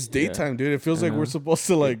 It's daytime, dude. It feels like we're supposed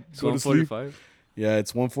to like It's go to sleep. 1:45. Yeah,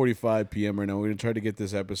 it's 1:45 p.m. right now. We're gonna try to get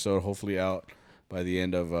this episode hopefully out by the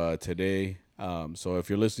end of today. So if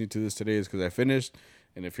you're listening to this today, it's because I finished.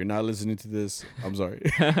 And if you're not listening to this, I'm sorry.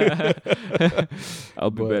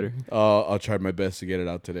 I'll be better. I'll try my best to get it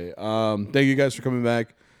out today. Thank you guys for coming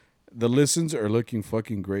back. The listens are looking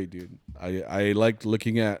fucking great, dude. I liked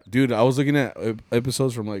looking at, dude. I was looking at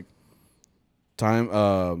episodes from like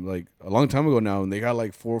like a long time ago now, and they got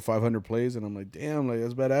like 400 or 500 plays, and I'm like, damn, like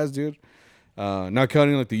that's badass, dude. Not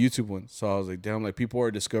counting like the YouTube ones. So I was like, damn, like people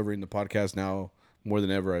are discovering the podcast now more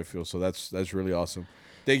than ever. I feel so. That's really awesome.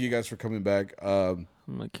 Thank you guys for coming back. I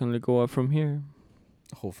can only go up from here.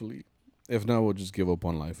 Hopefully, if not, we'll just give up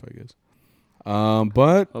on life, I guess.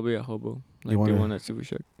 But I'll be a hobo. You Like wanna- the one at Super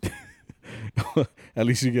Shark. at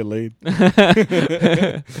least you get laid. You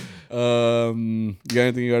got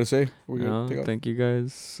anything you gotta say? Before we No, take off? thank you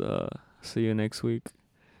guys. See you next week.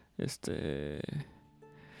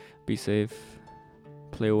 Be safe.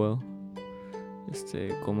 Play well.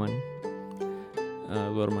 Coman.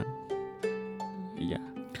 Duerman. Y ya.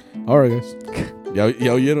 All right, guys.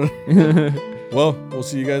 Ya oyeron. Well, we'll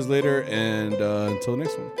see you guys later, and until the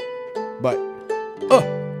next one. Bye.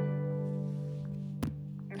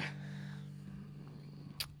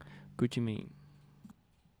 Gucci Mane.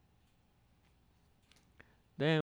 Damn.